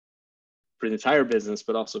time for the entire business,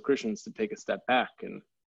 but also Christians, to take a step back and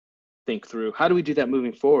think through, how do we do that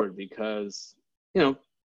moving forward? Because, you know,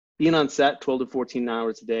 being on set 12 to 14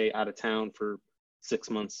 hours a day out of town for 6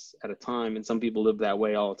 months at a time, and some people live that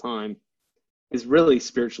way all the time, is really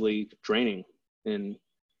spiritually draining and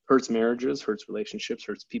hurts marriages, hurts relationships,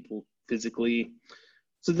 hurts people physically.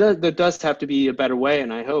 So there does have to be a better way.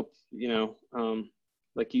 And I hope, you know,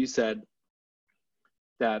 like you said,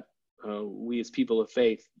 that we as people of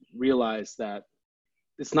faith realize that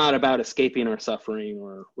it's not about escaping our suffering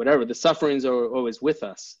or whatever. The sufferings are always with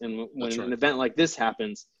us. And when an event like this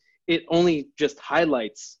happens, it only just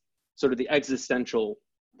highlights sort of the existential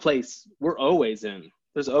place we're always in.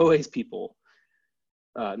 There's always people,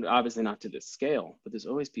 obviously not to this scale, but there's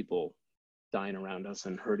always people dying around us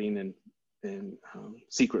and hurting and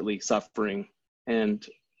secretly suffering. And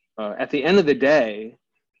at the end of the day,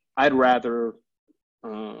 I'd rather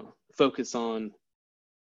focus on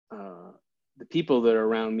the people that are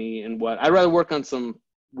around me, and I'd rather work on some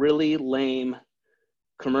really lame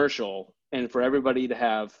commercial, and for everybody to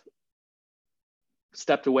have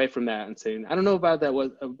stepped away from that and saying, I don't know about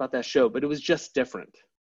that show, but it was just different.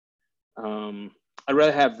 I'd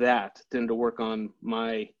rather have that than to work on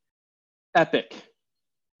my epic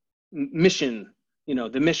mission, you know,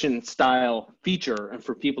 the mission style feature, and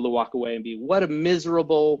for people to walk away and be, what a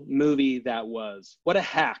miserable movie that was. What a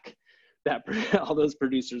hack that all those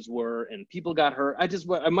producers were, and people got hurt. I'd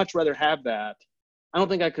much rather have that. I don't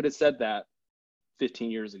think I could have said that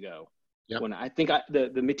 15 years ago. Yep. When I think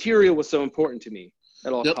the material was so important to me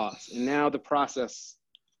at all costs. And now the process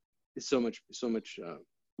is so much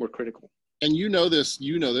more critical. And you know this,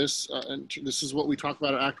 and this is what we talk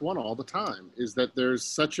about at Act One all the time, is that there's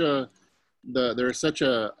such a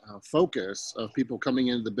focus of people coming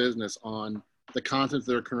into the business on the content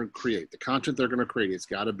they're going to create. It's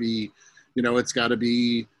got to be, you know,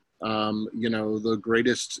 you know, the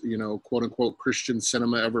greatest, you know, quote unquote Christian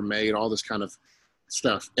cinema ever made, all this kind of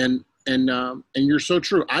stuff. And you're so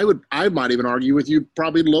true. I might even argue with you,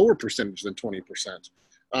 probably lower percentage than 20%,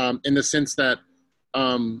 in the sense that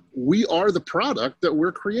we are the product that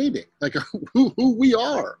we're creating, like who we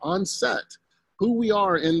are on set, who we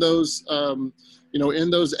are in those, you know, in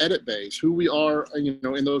those edit bays, who we are, you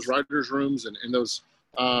know, in those writers' rooms and in those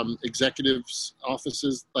executives'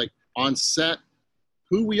 offices, like on set,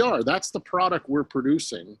 who we are. That's the product we're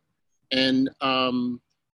producing. And,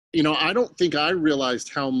 you know, I don't think I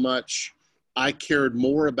realized how much I cared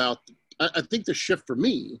more about, I think the shift for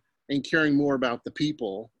me in caring more about the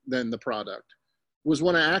people than the product was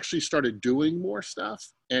when I actually started doing more stuff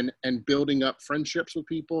and building up friendships with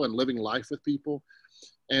people and living life with people.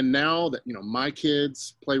 And now that, you know, my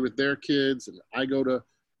kids play with their kids and I go to,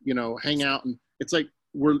 you know, hang out, and it's like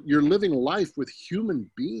you're living life with human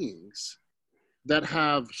beings that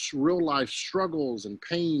have real life struggles and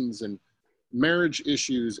pains and marriage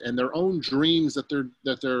issues and their own dreams that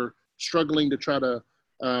they're struggling to try to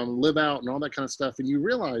live out and all that kind of stuff. And you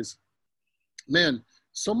realize, man,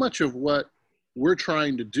 so much of what we're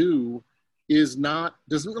trying to do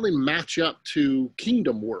doesn't really match up to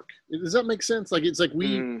kingdom work. Does that make sense? Like, it's like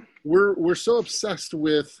we're so obsessed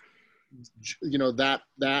with, you know, that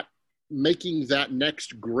making that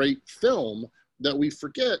next great film that we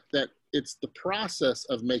forget that it's the process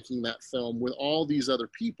of making that film with all these other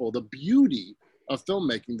people. The beauty of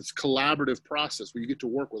filmmaking, this collaborative process where you get to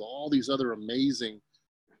work with all these other amazing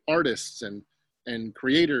artists and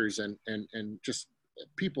creators and just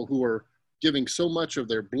people who are giving so much of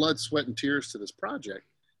their blood, sweat, and tears to this project,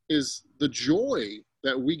 is the joy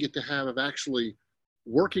that we get to have of actually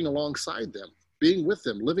working alongside them, being with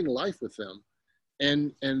them, living life with them.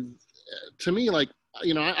 And to me, like,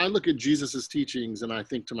 you know, I look at Jesus's teachings and I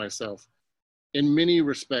think to myself, in many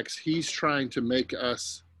respects, he's trying to make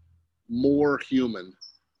us more human.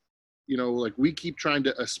 You know, like, we keep trying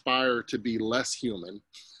to aspire to be less human,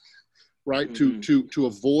 right? Mm-hmm. To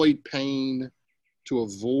avoid pain, to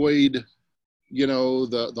avoid,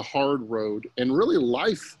 the hard road. And really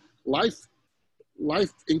life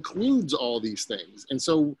includes all these things. And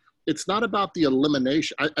so it's not about the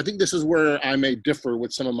elimination. I think this is where I may differ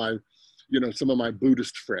with some of my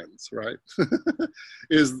Buddhist friends, right?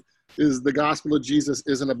 is the gospel of Jesus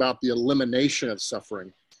isn't about the elimination of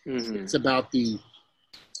suffering. Mm-hmm. It's about the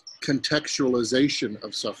contextualization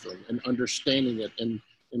of suffering and understanding it and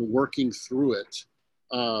working through it,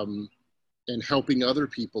 and helping other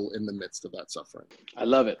people in the midst of that suffering. I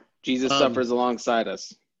love it. Jesus suffers alongside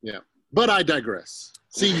us. Yeah. But I digress.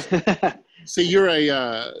 See,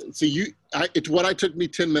 it's what I took me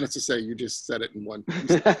 10 minutes to say. You just said it in one.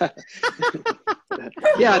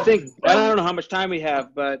 Yeah, I don't know how much time we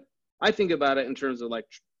have, but I think about it in terms of like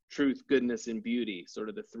truth, goodness, and beauty, sort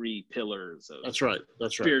of the three pillars of That's right.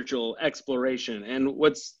 spiritual exploration. And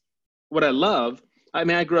what I love, I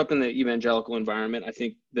mean, I grew up in the evangelical environment. I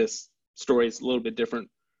think this story is a little bit different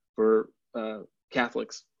for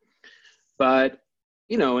Catholics. But,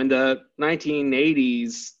 in the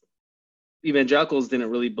 1980s, evangelicals didn't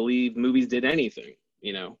really believe movies did anything,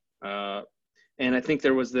 and I think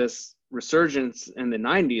there was this resurgence in the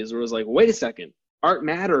 90s where it was like, wait a second, art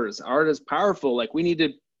matters. Art is powerful. Like, we need to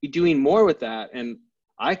be doing more with that. And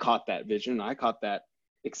I caught that vision. I caught that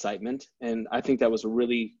excitement. And I think that was a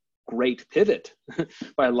really great pivot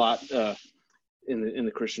by a lot in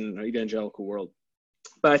the Christian evangelical world.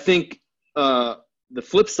 But I think the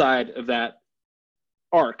flip side of that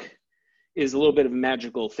arc is a little bit of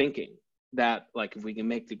magical thinking that, like, if we can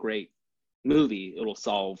make the great movie, it'll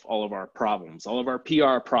solve all of our problems, all of our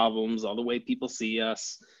PR problems, all the way people see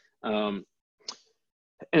us. And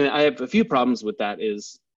I have a few problems with that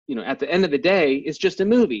is, at the end of the day, it's just a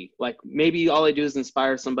movie. Like, maybe all I do is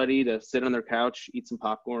inspire somebody to sit on their couch, eat some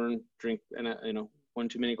popcorn, drink, one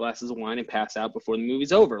too many glasses of wine and pass out before the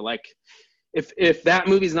movie's over. Like, if that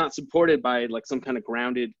movie's not supported by like some kind of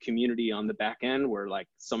grounded community on the back end where like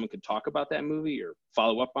someone could talk about that movie or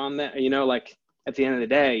follow up on that, like at the end of the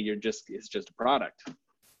day, it's just a product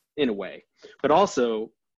in a way. But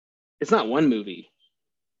also, it's not one movie.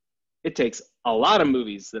 It takes a lot of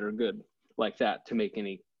movies that are good like that to make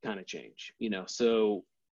any kind of change, So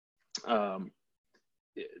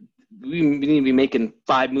we need to be making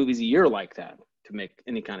 5 movies a year like that to make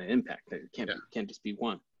any kind of impact. It can't just be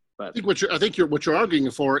one. But I think what you're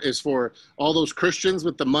arguing for is for all those Christians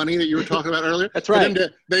with the money that you were talking about earlier. That's right.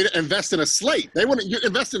 They invest in a slate. They want to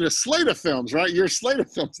invest in a slate of films, right? Your slate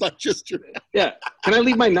of films, not just your. Yeah. Can I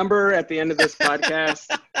leave my number at the end of this podcast?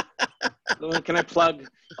 Can I plug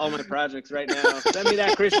all my projects right now? Send me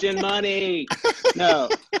that Christian money. No,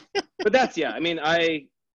 but that's, I mean, I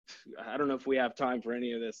don't know if we have time for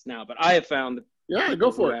any of this now, but I have found. Yeah,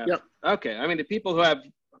 go for it. Yep. Okay. I mean, the people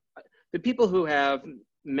who have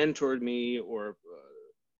mentored me or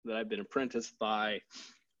that I've been apprenticed by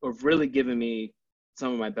or have really given me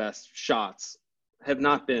some of my best shots have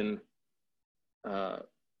not been the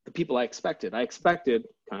people I expected. I expected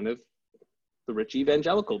kind of the rich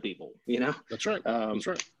evangelical people, That's right. That's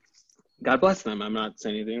right. God bless them. I'm not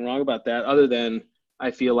saying anything wrong about that, other than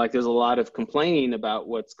I feel like there's a lot of complaining about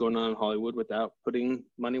what's going on in Hollywood without putting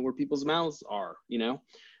money where people's mouths are,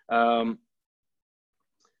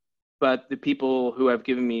 But the people who have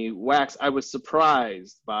given me wax, I was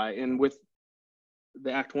surprised by, and with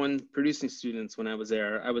the Act One producing students when I was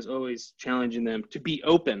there, I was always challenging them to be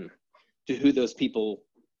open to who those people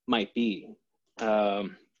might be.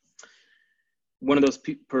 One of those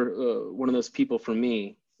people for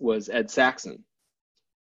me was Ed Saxon,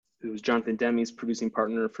 who was Jonathan Demme's producing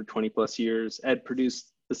partner for 20 plus years. Ed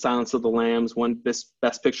produced The Silence of the Lambs, won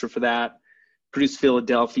Best Picture for that, produced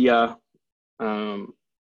Philadelphia,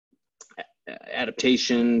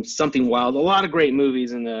 adaptation, Something Wild, a lot of great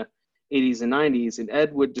movies in the 80s and 90s. And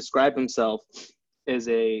Ed would describe himself as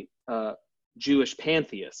a Jewish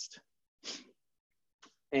pantheist.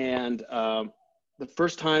 And the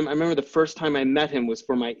first time I met him was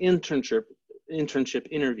for my internship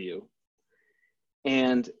interview.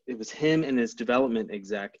 And it was him and his development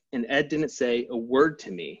exec. And Ed didn't say a word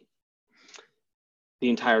to me the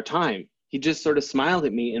entire time. He just sort of smiled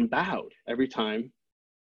at me and bowed every time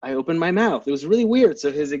I opened my mouth. It was really weird.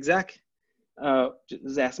 So his exec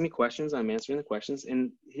was asking me questions. I'm answering the questions.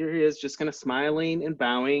 And here he is just kind of smiling and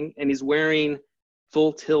bowing. And he's wearing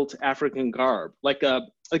full tilt African garb, like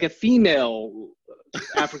a female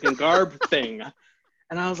African garb thing.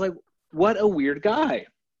 And I was like, what a weird guy.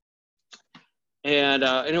 And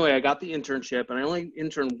anyway, I got the internship, and I only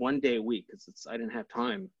interned 1 day a week because I didn't have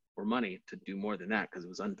time or money to do more than that because it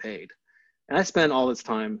was unpaid. And I spent all this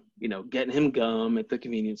time, getting him gum at the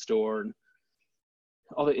convenience store and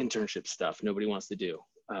all the internship stuff nobody wants to do,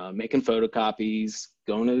 making photocopies,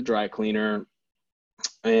 going to the dry cleaner.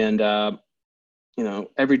 And,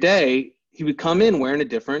 every day he would come in wearing a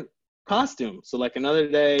different costume. So like another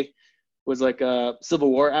day was like a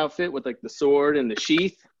Civil War outfit with like the sword and the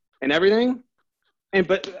sheath and everything.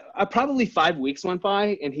 But probably 5 weeks went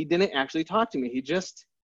by and he didn't actually talk to me. He just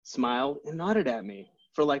smiled and nodded at me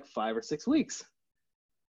for like 5 or 6 weeks.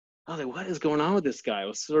 I was like, what is going on with this guy? I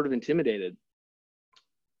was sort of intimidated.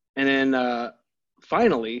 And then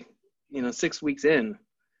finally, 6 weeks in,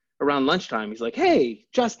 around lunchtime, he's like, hey,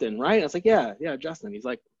 Justin, right? I was like, yeah, Justin. He's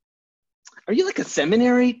like, are you like a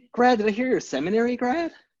seminary grad? Did I hear you're a seminary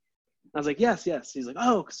grad? I was like, yes. He's like,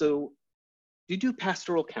 oh, so do you do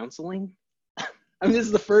pastoral counseling? I mean, this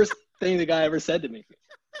is the first thing the guy ever said to me.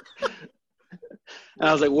 And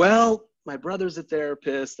I was like, well, my brother's a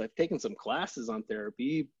therapist. I've taken some classes on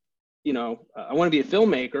therapy. I want to be a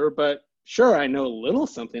filmmaker, but sure, I know a little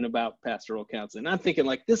something about pastoral counseling. And I'm thinking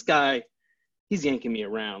like, this guy, he's yanking me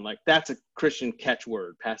around. Like, that's a Christian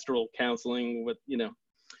catchword, pastoral counseling with, he's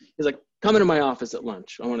like, come into my office at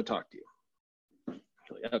lunch. I want to talk to you. I'm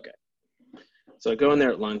like, okay. So I go in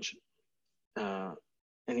there at lunch, and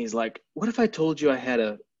he's like, what if I told you I had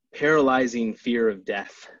a paralyzing fear of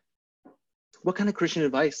death? What kind of Christian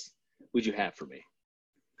advice would you have for me?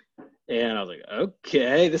 And I was like,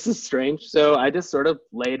 okay, this is strange. So I just sort of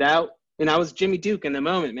laid out, and I was Jimmy Duke in the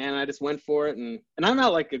moment, man. I just went for it. And I'm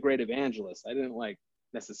not like a great evangelist. I didn't like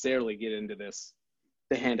necessarily get into this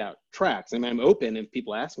to hand out tracts. I mean, I'm open, and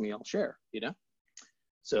people ask me, I'll share,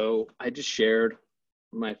 So I just shared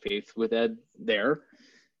my faith with Ed there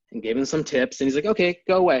and gave him some tips. And he's like, okay,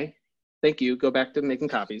 go away. Thank you. Go back to making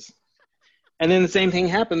copies. And then the same thing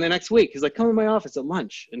happened the next week. He's like, come to my office at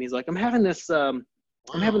lunch. And he's like, I'm having this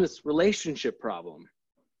relationship problem.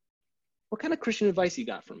 What kind of Christian advice you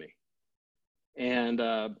got for me? And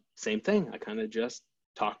same thing. I kind of just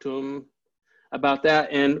talked to him about that.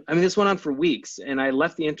 And I mean, this went on for weeks. And I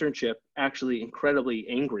left the internship actually incredibly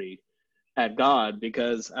angry at God,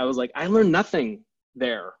 because I was like, I learned nothing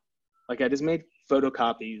there. Like, I just made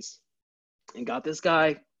photocopies and got this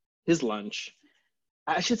guy his lunch.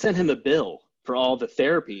 I should send him a bill for all the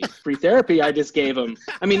free therapy I just gave him.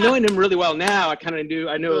 I mean, knowing him really well now, I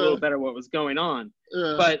know a little better what was going on.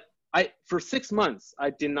 But for 6 months,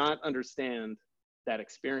 I did not understand that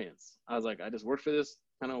experience. I was like, I just worked for this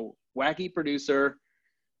kind of wacky producer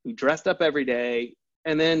who dressed up every day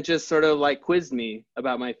and then just sort of like quizzed me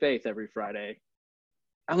about my faith every Friday.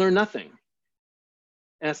 I learned nothing.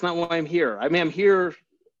 And that's not why I'm here. I mean, I'm here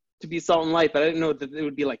to be salt and light, but I didn't know that it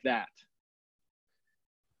would be like that.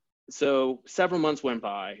 So several months went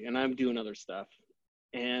by and I'm doing other stuff.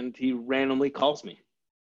 And he randomly calls me.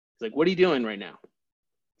 He's like, what are you doing right now?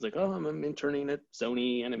 He's like, oh, I'm interning at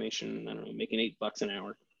Sony Animation. I don't know, making $8 an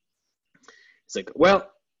hour. He's like, well,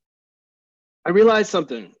 I realized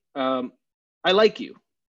something. I like you.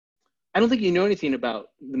 I don't think you know anything about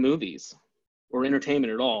the movies or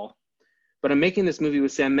entertainment at all, but I'm making this movie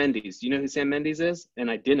with Sam Mendes. Do you know who Sam Mendes is?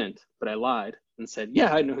 And I didn't, but I lied and said,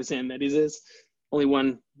 yeah, I know who Sam Mendes is. Only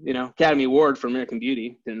won, Academy Award for American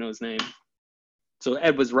Beauty. Didn't know his name. So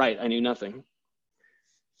Ed was right. I knew nothing.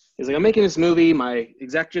 He's like, I'm making this movie. My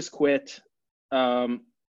exec just quit. I'm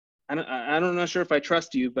not sure if I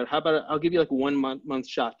trust you, but how about I'll give you like a 1 month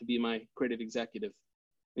shot to be my creative executive.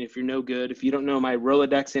 And if you're no good, if you don't know my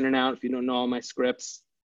Rolodex in and out, if you don't know all my scripts,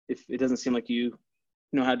 if it doesn't seem like you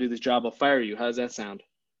know how to do this job, I'll fire you. How does that sound?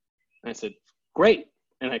 And I said, great.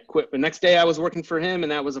 And I quit. The next day I was working for him,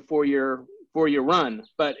 and that was a four-year run,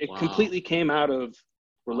 but it completely came out of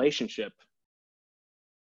relationship.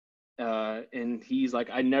 And he's like,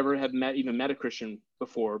 I never have even met a Christian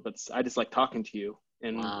before, but I just like talking to you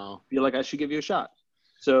and feel like I should give you a shot.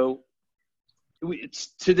 So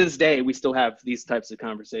to this day, we still have these types of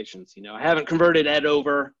conversations. I haven't converted Ed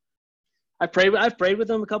over. I've prayed with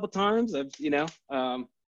him a couple times. But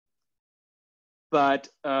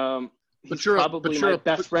he's probably my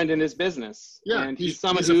best friend in his business. Yeah, and he's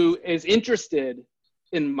someone who is interested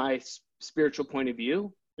in my spiritual point of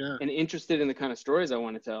view, and interested in the kind of stories I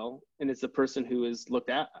want to tell. And it's a person who has looked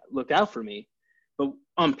out for me. But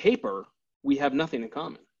on paper, we have nothing in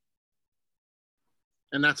common.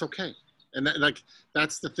 And that's okay. And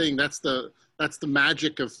that's the thing. That's the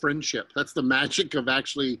magic of friendship. That's the magic of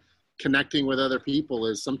actually connecting with other people.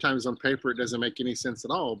 Is sometimes on paper it doesn't make any sense at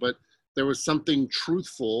all, but there was something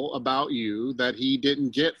truthful about you that he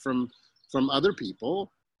didn't get from other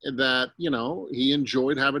people, that he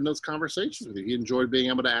enjoyed having those conversations with you. He enjoyed being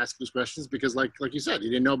able to ask those questions because, like you said, he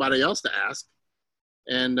didn't know anybody else to ask,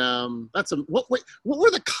 And that's a what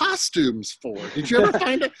were the costumes for? Did you ever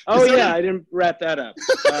find it? Oh yeah, I didn't wrap that up.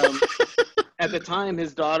 At the time,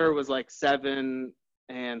 his daughter was like 7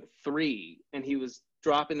 and 3, and he was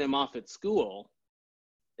dropping them off at school,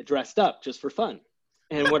 dressed up just for fun.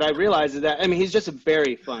 And what I realized is that, I mean, he's just a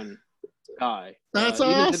very fun guy. That's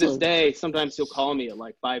awesome. Even to this day, sometimes he'll call me at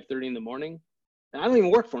like 5:30 in the morning, and I don't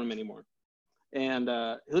even work for him anymore. And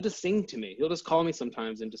he'll just sing to me. He'll just call me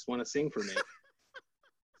sometimes and just want to sing for me.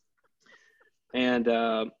 And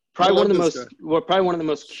probably one of the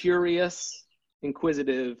most curious,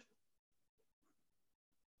 inquisitive,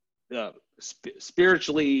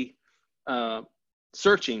 spiritually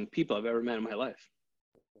searching people I've ever met in my life.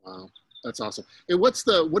 Wow, that's awesome. And what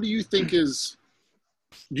do you think is?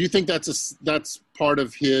 Do you think that's part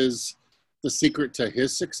of the secret to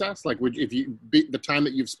his success? Like, the time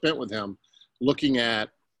that you've spent with him, looking at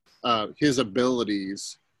his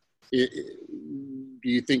abilities, do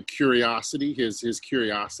you think curiosity, his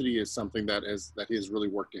curiosity, is something that has really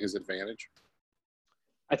worked to his advantage?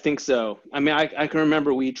 I think so. I mean, I can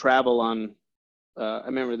remember we travel on. I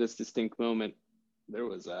remember this distinct moment. There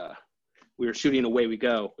was we were shooting Away We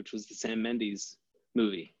Go, which was the Sam Mendes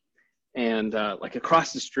movie, and like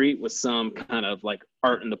across the street was some kind of like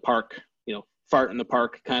art in the park, fart in the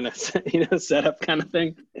park kind of setup kind of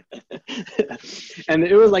thing. And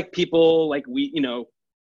it was like people like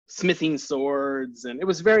smithing swords, and it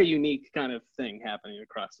was a very unique kind of thing happening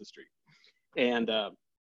across the street. And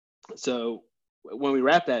so when we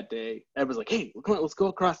wrapped that day, Ed was like, "Hey, come on, let's go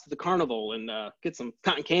across to the carnival and get some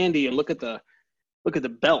cotton candy and look at the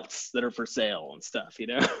belts that are for sale and stuff,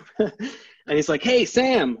 And he's like, "Hey,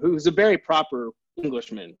 Sam," who's a very proper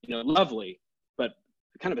Englishman, lovely, but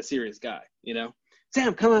kind of a serious guy,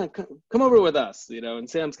 "Sam, come over with us," And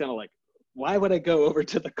Sam's kind of like, "Why would I go over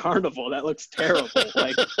to the carnival? That looks terrible,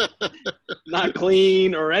 like not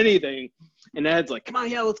clean or anything." And Ed's like, "Come on,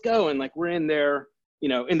 yeah, let's go." And like we're in there,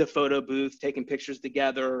 in the photo booth taking pictures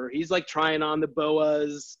together. He's like trying on the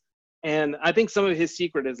boas. And I think some of his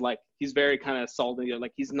secret is like he's very kind of salty.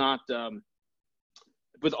 Like he's not,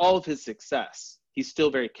 with all of his success, he's still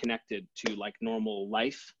very connected to like normal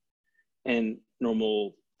life and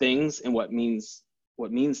normal things and what means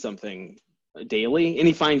something daily. And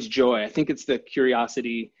he finds joy. I think it's the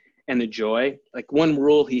curiosity and the joy. Like one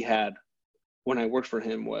rule he had when I worked for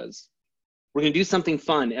him was, we're going to do something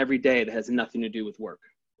fun every day that has nothing to do with work.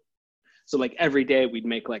 So like every day we'd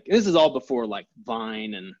make this is all before like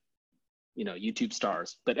Vine and, YouTube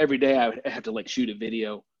stars, but every day I would have to like shoot a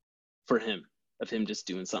video for him of him just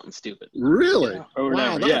doing something stupid. Really? Or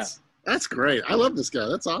wow. Whatever. That's great. I love this guy.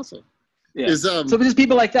 That's awesome. Yeah. So there's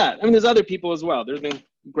people like that. I mean, there's other people as well. There's been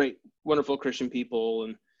great, wonderful Christian people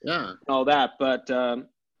and all that, but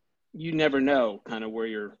you never know kind of where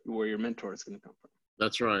your mentor is going to come from.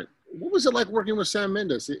 That's right. What was it like working with Sam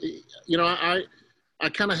Mendes? I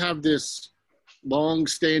kind of have this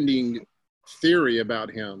long-standing theory about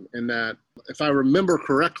him, in that, if I remember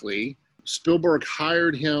correctly, Spielberg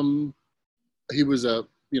hired him. He was a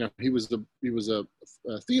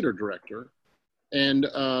theater director, and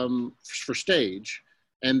for stage,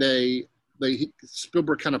 and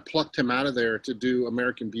Spielberg kind of plucked him out of there to do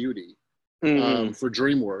American Beauty for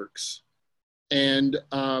DreamWorks. And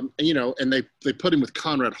they put him with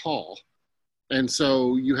Conrad Hall. And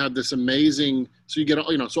so you have this amazing, so you get,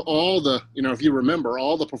 so all the, if you remember,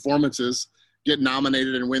 all the performances get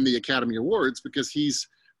nominated and win the Academy Awards because he's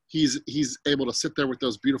able to sit there with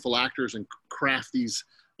those beautiful actors and craft these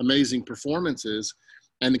amazing performances.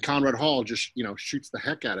 And the Conrad Hall just, shoots the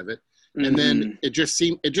heck out of it. Mm-hmm. And then it just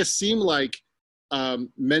seemed like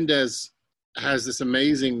Mendes has this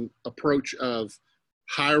amazing approach of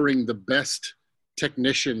hiring the best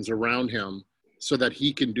technicians around him so that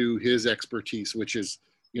he can do his expertise, which is,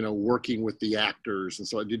 working with the actors. And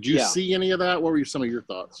so did you see any of that? What were some of your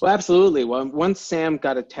thoughts? Well, absolutely. Well, once Sam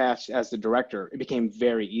got attached as the director, it became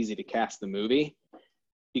very easy to cast the movie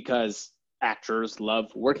because actors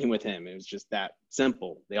loved working with him. It was just that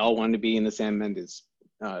simple. They all wanted to be in the Sam Mendes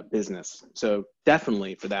business. So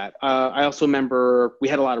definitely for that. I also remember we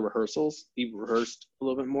had a lot of rehearsals. He rehearsed a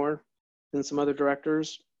little bit more than some other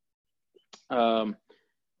directors.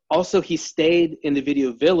 Also, he stayed in the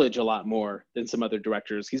Video Village a lot more than some other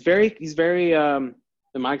directors. He's very, in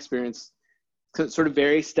my experience, sort of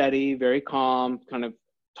very steady, very calm, kind of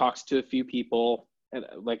talks to a few people, and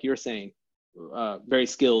like you're saying, very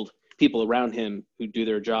skilled people around him who do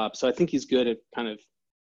their job. So I think he's good at kind of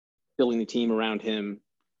building the team around him.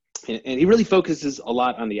 And he really focuses a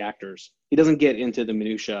lot on the actors. He doesn't get into the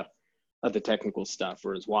minutia of the technical stuff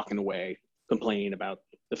or is walking away complaining about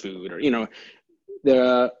the food or,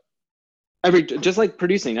 just like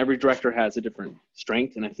producing, every director has a different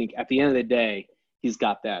strength. And I think at the end of the day, he's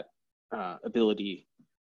got that ability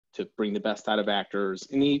to bring the best out of actors.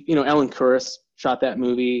 And he, Ellen Kuras shot that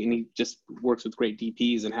movie, and he just works with great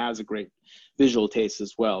DPs and has a great visual taste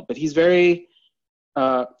as well. But he's very,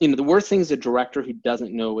 the worst thing is a director who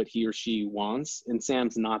doesn't know what he or she wants. And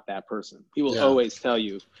Sam's not that person. He will always tell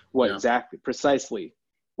you precisely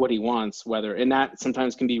what he wants, and that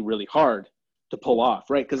sometimes can be really hard to pull off,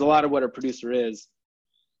 right? Because a lot of what a producer is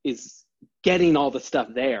getting all the stuff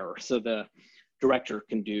there so the director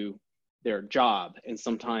can do their job. And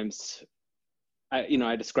sometimes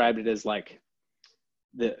I described it as like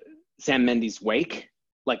the Sam Mendes wake.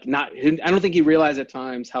 I don't think he realized at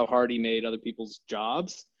times how hard he made other people's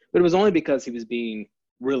jobs, but it was only because he was being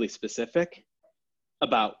really specific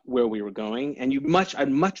about where we were going. And I'd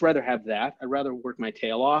much rather have that. I'd rather work my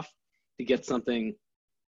tail off to get something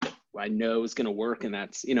I know is going to work. And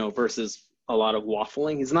that's, versus a lot of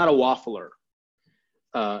waffling. He's not a waffler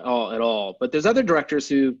at all. But there's other directors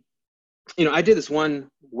who, I did this one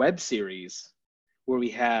web series where we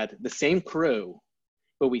had the same crew,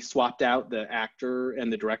 but we swapped out the actor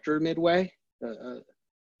and the director midway,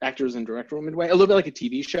 actors and director midway, a little bit like a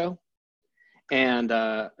TV show. And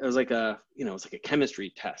it was like a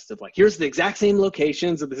chemistry test of like, here's the exact same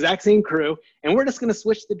locations of the exact same crew, and we're just going to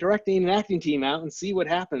switch the directing and acting team out and see what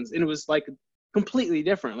happens. And it was like completely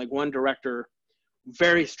different. Like one director,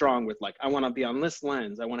 very strong with like, I want to be on this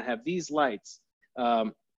lens, I want to have these lights.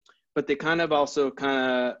 But they kind of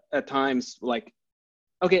at times like,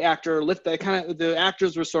 okay, actor, lift that. The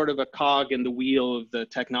actors were sort of a cog in the wheel of the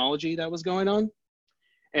technology that was going on.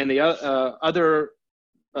 And the other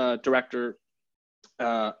director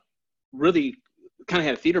really kind of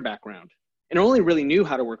had a theater background and only really knew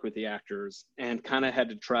how to work with the actors and kind of had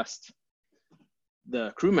to trust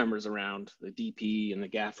the crew members around, the DP and the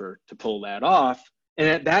gaffer, to pull that off.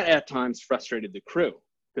 And that at times frustrated the crew,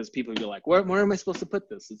 because people would be like, where am I supposed to put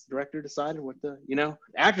this? It's the director decided the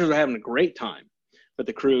actors were having a great time. But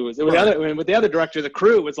the crew with the other director, the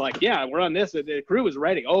crew was like, yeah, we're on this. The crew was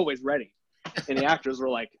ready, always ready. And the actors were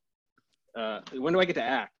like, when do I get to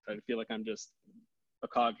act? I feel like I'm just a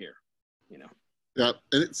cog here, Yeah,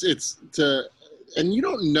 and and you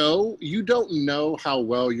don't know how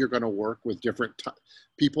well you're going to work with different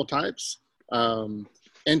people types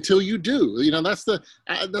until you do.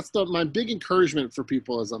 That's my big encouragement for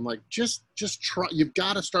people is I'm like, just try. You've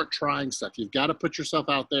got to start trying stuff. You've got to put yourself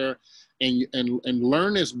out there and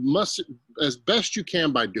learn as best you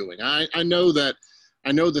can by doing. I know that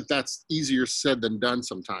that's easier said than done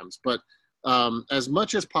sometimes, but as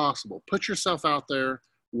much as possible, put yourself out there,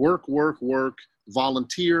 work,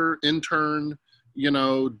 volunteer, intern,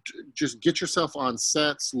 just get yourself on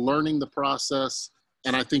sets, learning the process.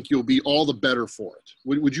 And I think you'll be all the better for it.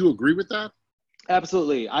 Would you agree with that?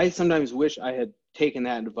 Absolutely. I sometimes wish I had taken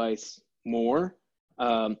that advice more,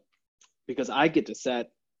 because I get to set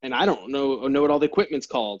and I don't know what all the equipment's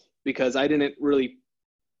called, because I didn't really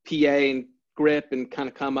PA and grip and kind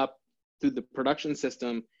of come up through the production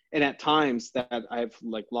system. And at times that I've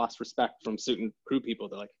like lost respect from certain crew people.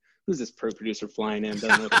 They're like, who's this producer flying in? Doesn't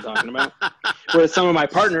know what they're talking about. Whereas some of my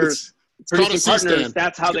partners, producing partners,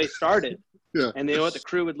 that's how they started. Yeah. And the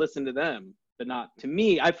crew would listen to them, but not to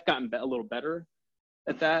me. I've gotten a little better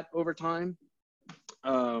at that over time.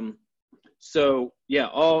 So yeah,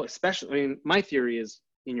 especially, my theory is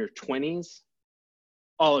in your 20s,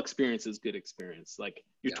 all experience is good experience. Like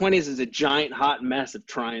your 20s is a giant hot mess of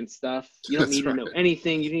trying stuff. You don't need to know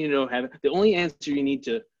anything. You need to know the only answer you need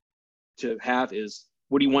to have is,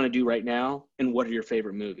 what do you want to do right now? And what are your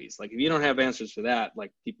favorite movies? Like if you don't have answers for that,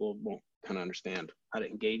 like people won't kind of understand how to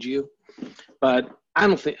engage you. But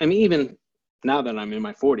even now that I'm in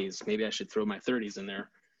my 40s, maybe I should throw my 30s in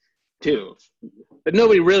there too. But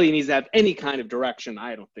nobody really needs to have any kind of direction,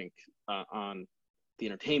 I don't think, on the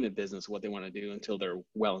entertainment business, what they want to do until they're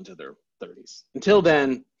well into their 30s. Until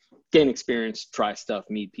then, gain experience, try stuff,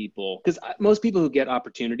 meet people. Because most people who get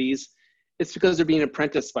opportunities, it's because they're being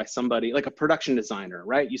apprenticed by somebody, like a production designer,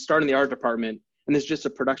 right? You start in the art department, and there's just a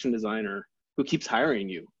production designer who keeps hiring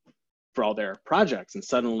you for all their projects. And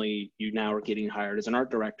suddenly you now are getting hired as an art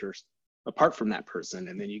director apart from that person,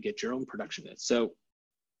 and then you get your own productionist. So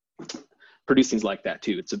producing's like that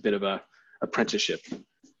too. It's a bit of a apprenticeship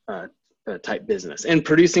type business, and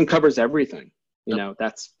producing covers everything.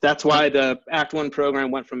 That's why the Act One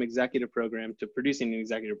program went from executive program to producing an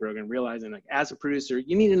executive program, realizing like as a producer,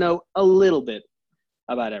 you need to know a little bit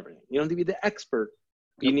about everything. You don't have to be the expert.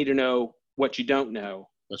 You need to know what you don't know.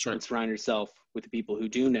 That's right. And surround yourself with the people who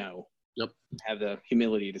do know Yep. have the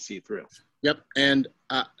humility to see it through. Yep. And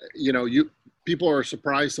people are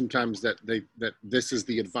surprised sometimes that this is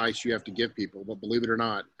the advice you have to give people, but believe it or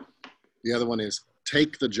not, the other one is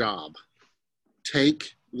take the job.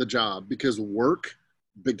 Take the job, because work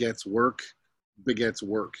begets work begets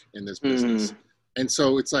work in this business. And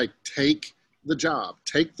so it's like, take the job,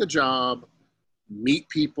 meet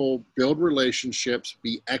people, build relationships,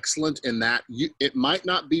 be excellent in that. It might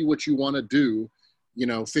not be what you want to do,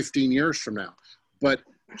 15 years from now, but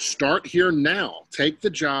start here now. Take the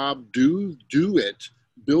job, do it,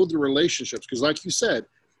 build the relationships. Because like you said,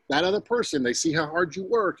 that other person, they see how hard you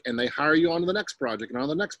work and they hire you on to the next project and on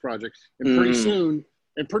the next project. And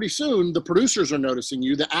pretty soon the producers are noticing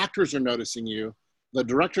you, the actors are noticing you, the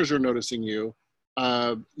directors are noticing you.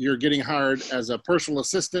 You're getting hired as a personal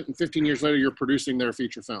assistant, and 15 years later, you're producing their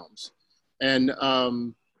feature films. And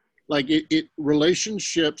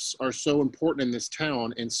relationships are so important in this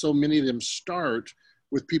town, and so many of them start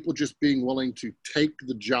with people just being willing to take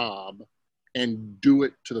the job and do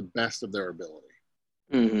it to the best of their ability.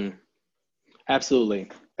 Mm-hmm.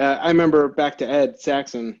 Absolutely. I remember, back to Ed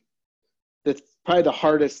Saxon, that's probably the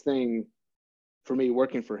hardest thing for me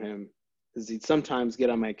working for him, is he'd sometimes get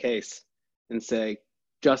on my case and say,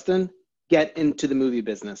 Justin, get into the movie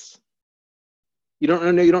business. You don't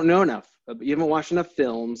know enough. You haven't watched enough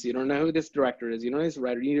films. You don't know who this director is. You don't know this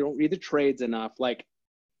writer. You don't read the trades enough. Like,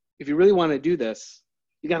 if you really want to do this,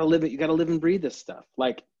 you got to live it. You got to live and breathe this stuff.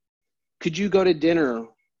 Like, could you go to dinner,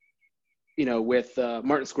 with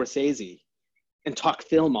Martin Scorsese and talk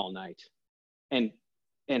film all night and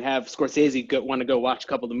have Scorsese want to go watch a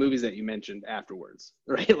couple of the movies that you mentioned afterwards,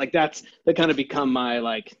 right? Like, that kind of become my,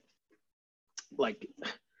 like,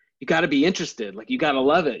 you got to be interested. Like, you got to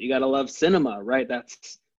love it. You got to love cinema, right?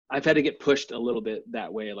 I've had to get pushed a little bit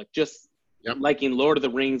that way. Like, just liking Lord of the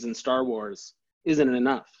Rings and Star Wars isn't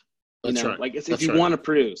enough. That's right. Like, if you want to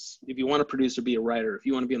produce or be a writer, if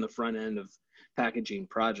you want to be on the front end of packaging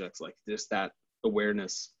projects, like, just that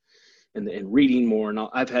awareness and reading more. And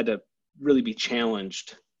I've had to really be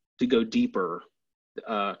challenged to go deeper,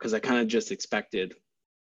 because I kind of just expected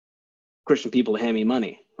Christian people to hand me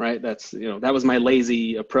money, right? That's, that was my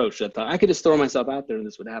lazy approach. I thought I could just throw myself out there and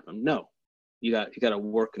this would happen. No, you got to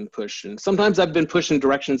work and push. And sometimes I've been pushed in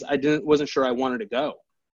directions wasn't sure I wanted to go.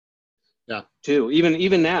 Yeah. Too.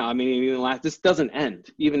 Even now, I mean, this doesn't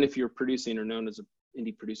end. Even if you're producing or known as an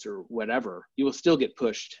indie producer or whatever, you will still get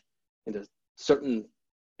pushed into certain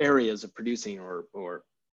areas of producing or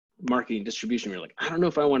marketing, distribution. You're like, I don't know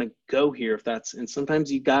if I want to go here, and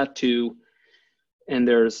sometimes you got to. And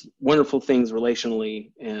there's wonderful things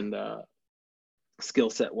relationally and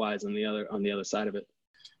skill set wise on the other side of it.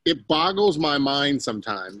 It boggles my mind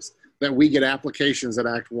sometimes that we get applications at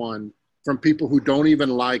Act One from people who don't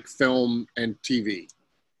even like film and TV,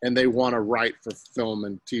 and they want to write for film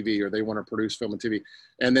and TV, or they want to produce film and TV.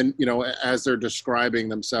 And then, as they're describing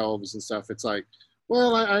themselves and stuff, it's like,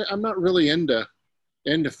 well, I'm not really into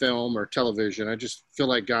film or television. I just feel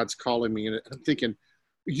like God's calling me. And I'm thinking,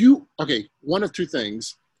 one of two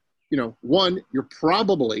things. One, you're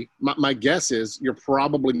probably, my guess is you're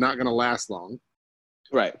probably not going to last long.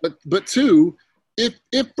 Right. But two, if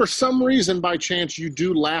for some reason by chance you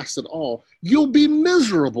do last at all, you'll be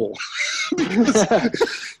miserable.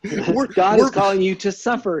 God is calling you to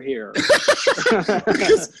suffer here.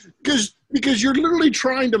 because you're literally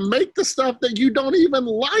trying to make the stuff that you don't even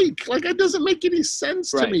like. Like, it doesn't make any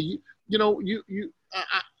sense to me.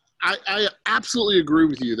 I absolutely agree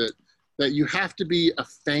with you that you have to be a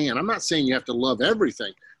fan. I'm not saying you have to love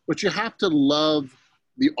everything, but you have to love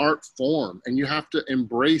the art form, and you have to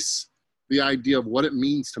embrace the idea of what it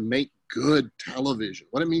means to make good television,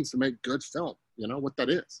 what it means to make good film, what that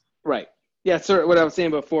is. Right. Yeah, sir. What I was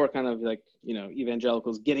saying before, kind of like,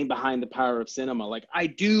 evangelicals getting behind the power of cinema. Like, I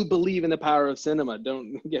do believe in the power of cinema.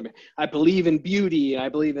 Don't get me. I believe in beauty. I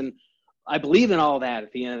believe in all that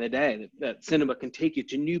at the end of the day, that cinema can take you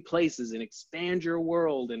to new places and expand your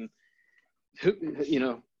world. And,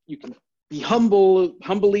 you can be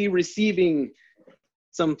humbly receiving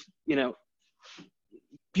some,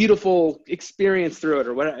 beautiful experience through it,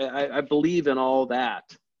 or what. I believe in all that.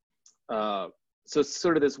 So it's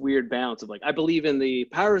sort of this weird balance of, like, I believe in the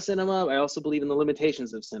power of cinema. I also believe in the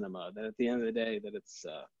limitations of cinema, that at the end of the day, that it's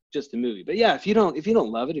just a movie. But yeah, if you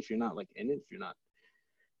don't love it, if you're not, like, in it, if you're not,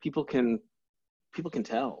 people can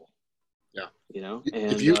tell. Yeah.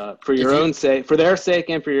 And for their sake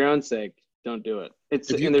and for your own sake, don't do it.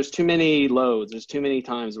 And there's too many loads. There's too many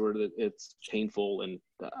times where it's painful. And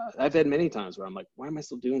I've had many times where I'm like, why am I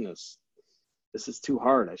still doing this? This is too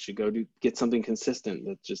hard. I should go get something consistent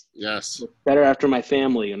that just looks better after my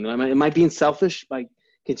family. And am I being selfish by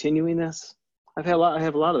continuing this. I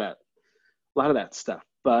have a lot of that stuff,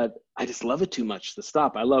 but I just love it too much to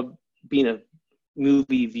stop. I love being a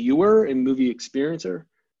movie viewer and movie experiencer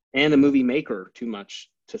and a movie maker too much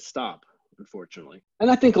to stop, unfortunately. And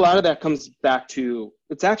I think a lot of that comes back to,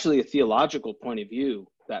 it's actually a theological point of view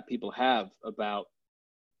that people have about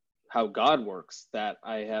how God works that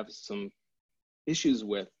I have some issues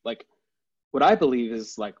with. Like, what I believe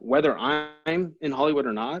is, like, whether I'm in Hollywood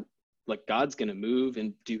or not, like, God's going to move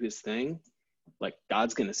and do his thing. Like,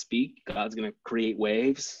 God's going to speak, God's going to create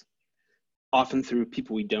waves, often through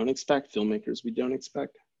people we don't expect, filmmakers we don't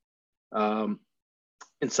expect. And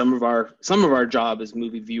some of our job as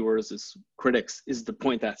movie viewers, as critics, is to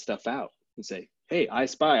point that stuff out and say, hey, I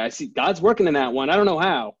spy, I see God's working in that one. I don't know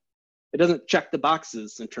how. It doesn't check the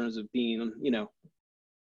boxes in terms of being,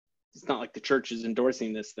 it's not like the church is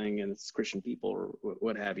endorsing this thing and it's Christian people or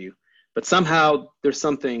what have you. But somehow there's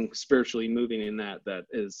something spiritually moving in that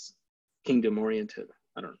is kingdom oriented.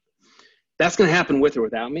 I don't know. That's going to happen with or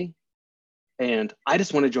without me. And I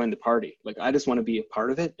just want to join the party. Like, I just want to be a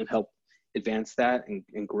part of it and help advance that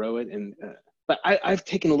and grow it. And but I've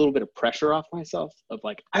taken a little bit of pressure off myself of,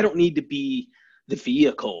 like, I don't need to be the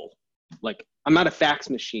vehicle. Like, I'm not a fax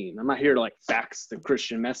machine. I'm not here to, like, fax the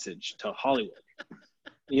Christian message to Hollywood.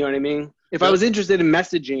 You know what I mean? If I was interested in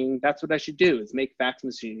messaging, that's what I should do, is make fax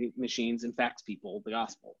machines and fax people the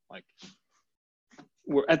gospel. Like,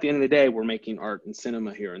 we're, at the end of the day, we're making art and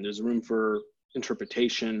cinema here, and there's room for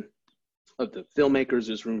interpretation of the filmmakers.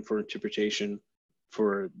 There's room for interpretation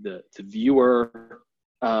for the viewer,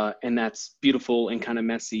 and that's beautiful and kind of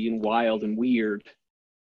messy and wild and weird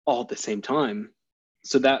all at the same time.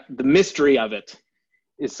 So that the mystery of it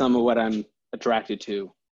is some of what I'm attracted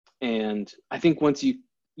to. And I think once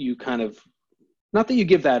you kind of, not that you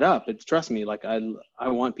give that up, it's, trust me, like, I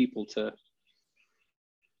want people to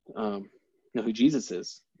know who Jesus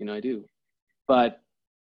is, I do. But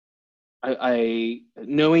I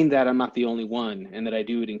knowing that I'm not the only one, and that I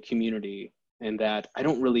do it in community, and that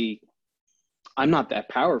I'm not that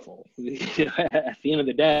powerful at the end of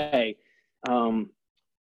the day,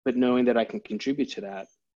 but knowing that I can contribute to that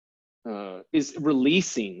is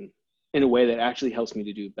releasing in a way that actually helps me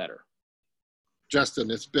to do better.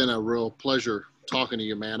 Justin, it's been a real pleasure talking to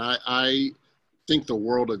you, man. I think the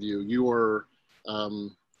world of you. You are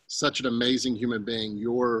such an amazing human being.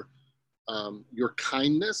 Your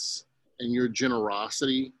kindness and your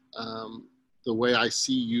generosity, the way I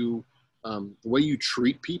see you, the way you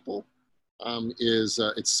treat people, is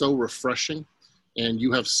it's so refreshing. And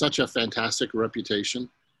you have such a fantastic reputation.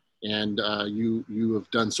 And you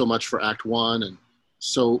have done so much for Act One, and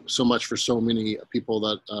so much for so many people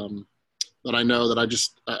that I know, that I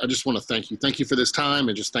just want to thank you. Thank you for this time,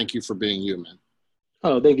 and just thank you for being you, man.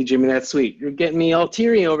 Oh, thank you, Jimmy. That's sweet. You're getting me all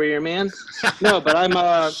teary over here, man. No, but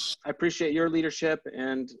I appreciate your leadership,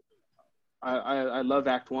 and I love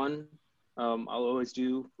Act One. I'll always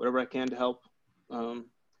do whatever I can to help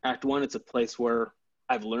Act One. It's a place where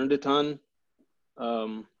I've learned a ton.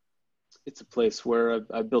 It's a place where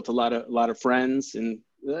I've built a lot of friends, and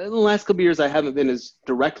in the last couple of years I haven't been as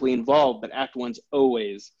directly involved, but Act One's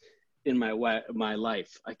always in my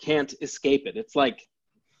life. I can't escape it. It's like,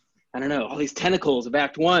 I don't know, all these tentacles of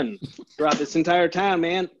Act One throughout this entire town,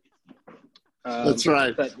 man. That's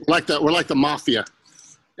right. We're like the mafia.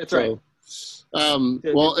 That's right.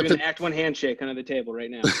 Well, if an Act One handshake under the table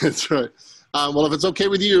right now. That's right. Well, if it's okay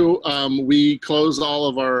with you, we close all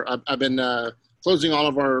of our. I've been closing all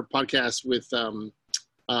of our podcasts with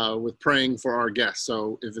praying for our guests.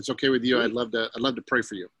 So if it's okay with you, I'd love to pray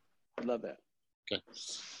for you. I'd love that. Okay.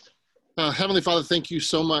 Heavenly Father, thank you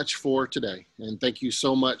so much for today. And thank you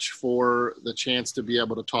so much for the chance to be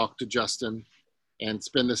able to talk to Justin and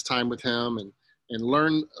spend this time with him and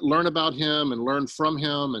learn about him and learn from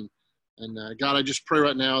him. And God, I just pray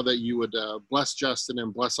right now that you would bless Justin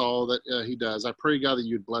and bless all that he does. I pray, God, that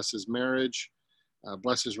you'd bless his marriage,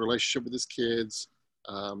 bless his relationship with his kids,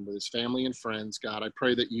 with his family and friends. God, I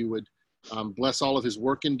pray that you would bless all of his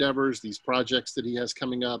work endeavors, these projects that he has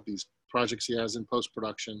coming up, these projects he has in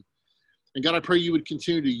post-production. And God, I pray you would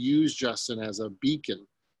continue to use Justin as a beacon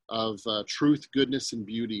of truth, goodness, and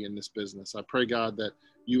beauty in this business. I pray, God, that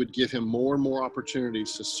you would give him more and more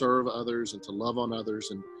opportunities to serve others and to love on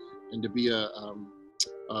others and to be a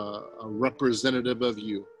representative of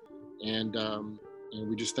you. And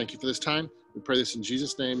we just thank you for this time. We pray this in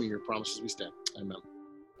Jesus' name, and your promises we stand. Amen.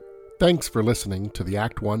 Thanks for listening to the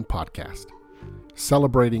Act One podcast,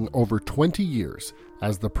 celebrating over 20 years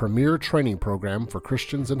as the premier training program for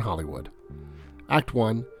Christians in Hollywood. Act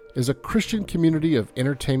One is a Christian community of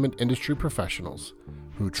entertainment industry professionals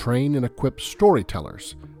who train and equip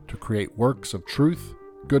storytellers to create works of truth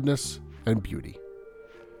goodness, and beauty.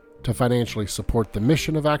 To financially support the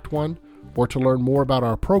mission of Act One or to learn more about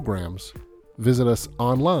our programs, visit us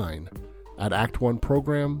online at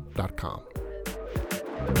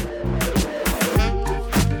actoneprogram.com.